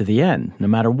them to the end, no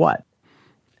matter what.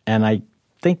 And I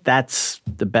think that's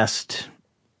the best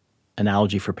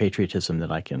analogy for patriotism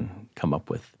that I can come up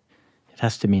with. It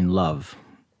has to mean love,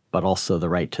 but also the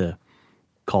right to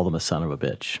call them a son of a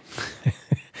bitch.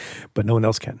 But no one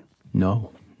else can.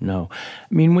 No. I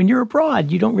mean, when you're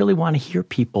abroad, you don't really want to hear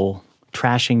people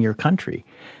trashing your country.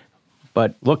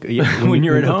 But look, when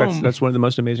you're at home... That's one of the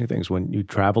most amazing things. When you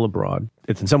travel abroad,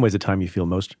 it's in some ways the time you feel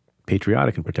most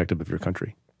patriotic and protective of your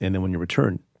country. And then when you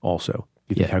return also,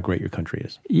 you think how great your country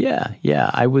is. Yeah.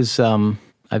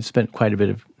 I've spent quite a bit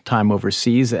of time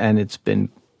overseas, and it's been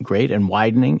great and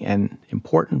widening and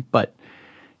important. But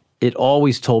it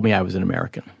always told me I was an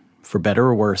American. For better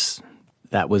or worse,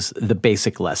 that was the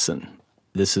basic lesson.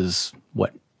 This is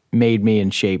what made me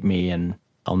and shaped me, and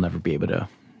I'll never be able to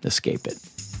escape it.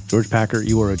 George Packer,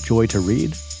 you are a joy to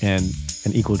read and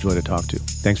an equal joy to talk to.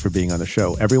 Thanks for being on the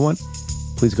show. Everyone,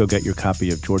 please go get your copy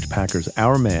of George Packer's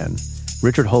Our Man,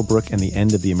 Richard Holbrooke and the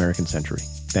End of the American Century.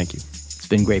 Thank you. It's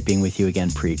been great being with you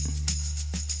again, Preet.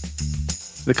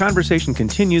 The conversation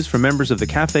continues for members of the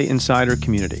Cafe Insider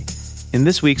community. In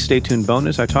this week's Stay Tuned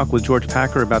bonus, I talk with George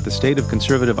Packer about the state of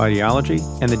conservative ideology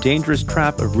and the dangerous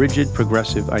trap of rigid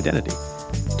progressive identity.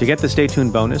 To get the Stay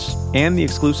Tuned bonus and the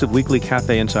exclusive weekly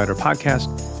Cafe Insider podcast,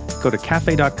 go to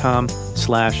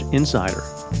cafe.com/insider.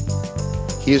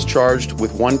 He is charged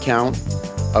with one count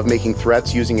of making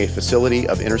threats using a facility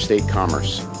of interstate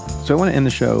commerce. So I want to end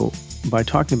the show by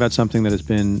talking about something that has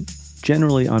been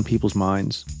generally on people's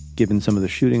minds, given some of the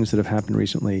shootings that have happened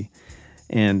recently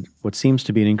and what seems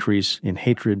to be an increase in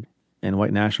hatred and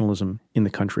white nationalism in the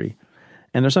country.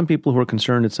 And there's some people who are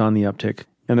concerned it's on the uptick,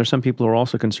 and there's some people who are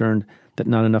also concerned that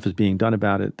not enough is being done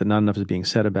about it, that not enough is being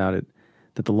said about it,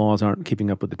 that the laws aren't keeping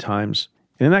up with the times.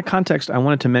 And in that context, I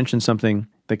wanted to mention something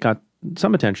that got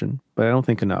some attention, but I don't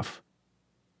think enough.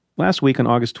 Last week on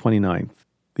August 29th,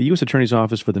 the U.S. Attorney's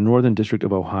Office for the Northern District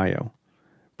of Ohio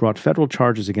brought federal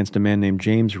charges against a man named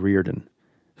James Reardon,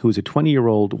 who is a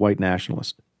 20-year-old white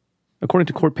nationalist. According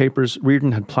to court papers,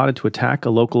 Reardon had plotted to attack a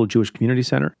local Jewish community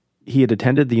center. He had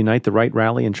attended the Unite the Right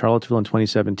rally in Charlottesville in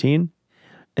 2017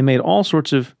 and made all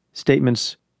sorts of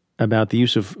statements about the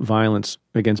use of violence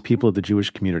against people of the Jewish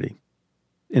community.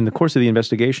 In the course of the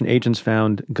investigation, agents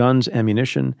found guns,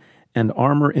 ammunition, and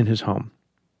armor in his home.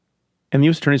 And the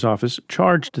U.S. Attorney's Office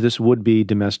charged this would-be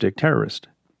domestic terrorist.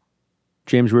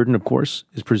 James Reardon, of course,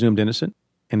 is presumed innocent,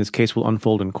 and his case will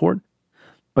unfold in court.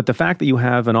 But the fact that you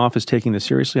have an office taking this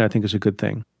seriously, I think, is a good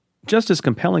thing. Just as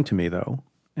compelling to me, though,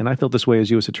 and I felt this way as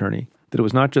U.S. Attorney, that it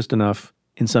was not just enough,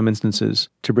 in some instances,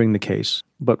 to bring the case,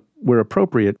 but where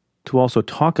appropriate, to also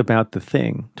talk about the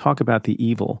thing, talk about the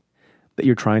evil that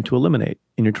you're trying to eliminate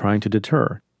and you're trying to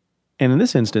deter. And in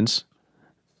this instance,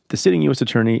 the sitting U.S.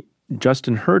 Attorney,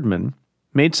 Justin Herdman,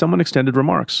 made somewhat extended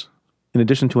remarks in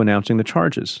addition to announcing the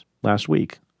charges last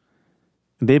week.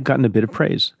 They've gotten a bit of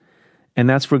praise, and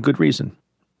that's for good reason.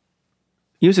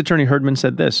 U.S. Attorney Herdman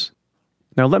said this,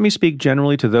 "Now let me speak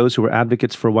generally to those who are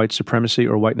advocates for white supremacy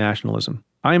or white nationalism.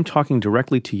 I am talking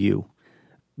directly to you.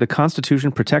 The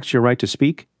Constitution protects your right to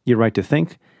speak, your right to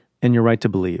think, and your right to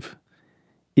believe.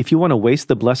 If you want to waste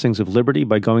the blessings of liberty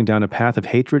by going down a path of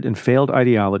hatred and failed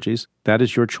ideologies, that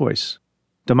is your choice.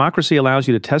 Democracy allows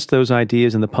you to test those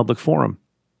ideas in the public forum.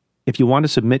 If you want to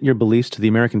submit your beliefs to the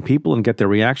American people and get their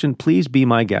reaction, please be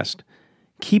my guest.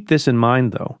 Keep this in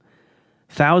mind, though.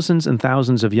 Thousands and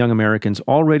thousands of young Americans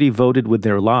already voted with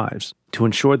their lives to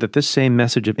ensure that this same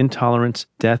message of intolerance,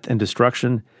 death, and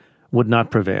destruction would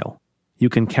not prevail. You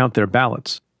can count their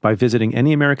ballots by visiting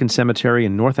any American cemetery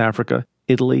in North Africa,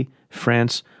 Italy,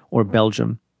 France, or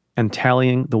Belgium, and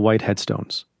tallying the white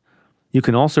headstones. You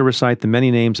can also recite the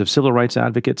many names of civil rights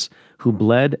advocates who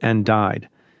bled and died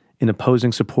in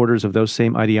opposing supporters of those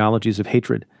same ideologies of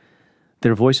hatred.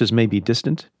 Their voices may be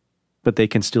distant, but they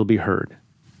can still be heard."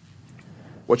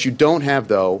 What you don't have,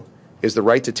 though, is the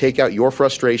right to take out your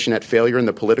frustration at failure in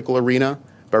the political arena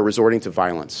by resorting to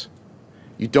violence.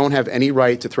 You don't have any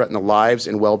right to threaten the lives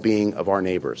and well-being of our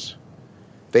neighbors.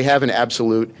 They have an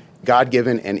absolute,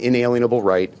 God-given, and inalienable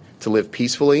right to live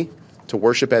peacefully, to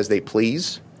worship as they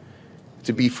please,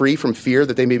 to be free from fear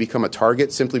that they may become a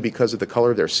target simply because of the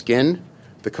color of their skin,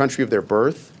 the country of their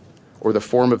birth, or the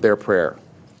form of their prayer.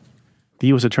 The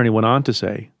U.S. Attorney went on to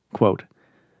say, quote,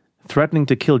 "Threatening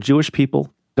to kill Jewish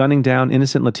people, gunning down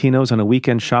innocent Latinos on a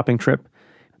weekend shopping trip,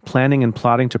 planning and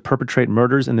plotting to perpetrate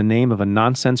murders in the name of a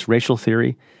nonsense racial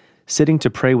theory, sitting to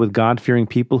pray with God-fearing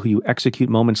people who you execute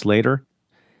moments later.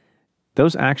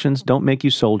 Those actions don't make you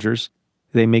soldiers,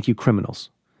 they make you criminals.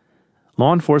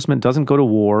 Law enforcement doesn't go to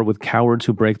war with cowards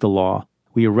who break the law.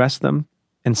 We arrest them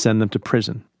and send them to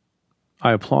prison."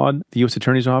 I applaud the U.S.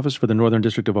 Attorney's Office for the Northern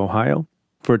District of Ohio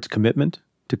for its commitment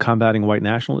to combating white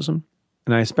nationalism,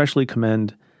 and I especially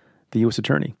commend the U.S.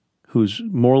 Attorney, whose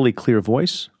morally clear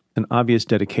voice and obvious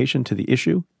dedication to the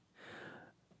issue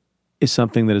is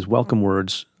something that is welcome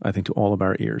words, I think, to all of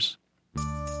our ears,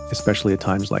 especially at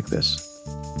times like this.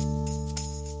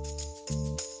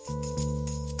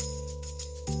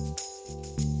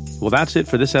 Well, that's it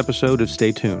for this episode of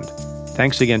Stay Tuned.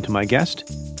 Thanks again to my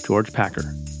guest, George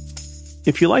Packer.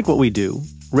 If you like what we do,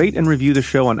 rate and review the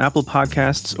show on Apple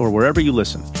Podcasts or wherever you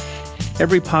listen.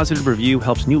 Every positive review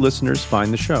helps new listeners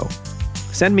find the show.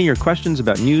 Send me your questions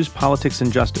about news, politics,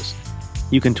 and justice.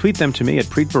 You can tweet them to me at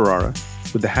Preet Bharara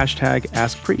with the hashtag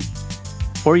AskPreet.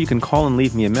 Or you can call and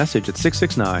leave me a message at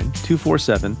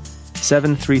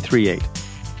 669-247-7338.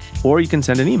 Or you can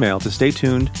send an email to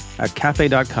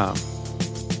staytuned@cafe.com.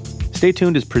 Stay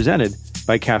Tuned is presented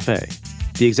by Cafe.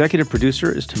 The executive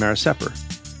producer is Tamara Sepper.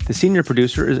 The senior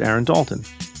producer is Aaron Dalton.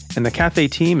 And the Cafe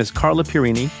team is Carla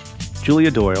Pirini,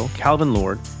 Julia Doyle, Calvin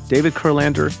Lord, David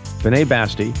Kurlander, Vinay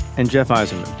Basti, and Jeff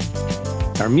Eisenman.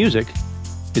 Our music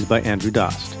is by Andrew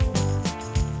Dost.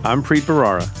 I'm Preet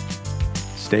Bharara.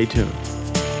 Stay tuned.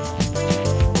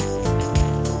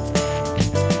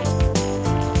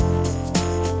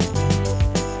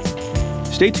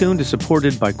 Stay Tuned is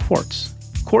supported by Quartz.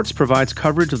 Quartz provides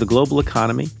coverage of the global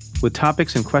economy with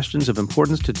topics and questions of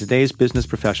importance to today's business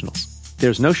professionals.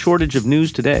 There's no shortage of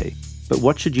news today, but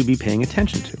what should you be paying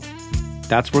attention to?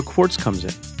 That's where Quartz comes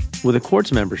in. With a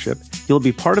Quartz membership, you'll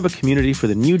be part of a community for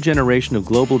the new generation of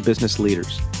global business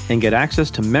leaders and get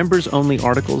access to members-only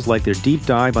articles like their deep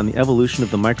dive on the evolution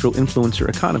of the micro-influencer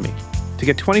economy. To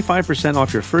get 25%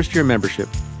 off your first-year membership,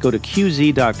 go to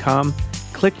qz.com,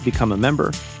 click Become a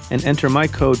Member, and enter my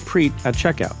code PREET at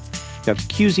checkout. That's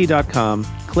qz.com,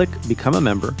 click Become a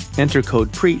Member, enter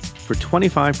code PREET for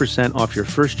 25% off your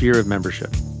first year of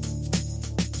membership.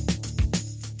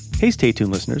 Hey, Stay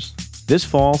Tuned listeners. This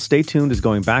fall, Stay Tuned is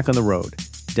going back on the road.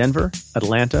 Denver,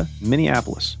 Atlanta,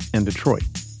 Minneapolis, and Detroit.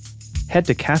 Head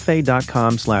to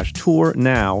cafe.com/tour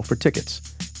now for tickets.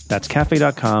 That's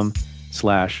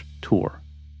cafe.com/tour.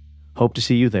 Hope to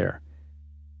see you there.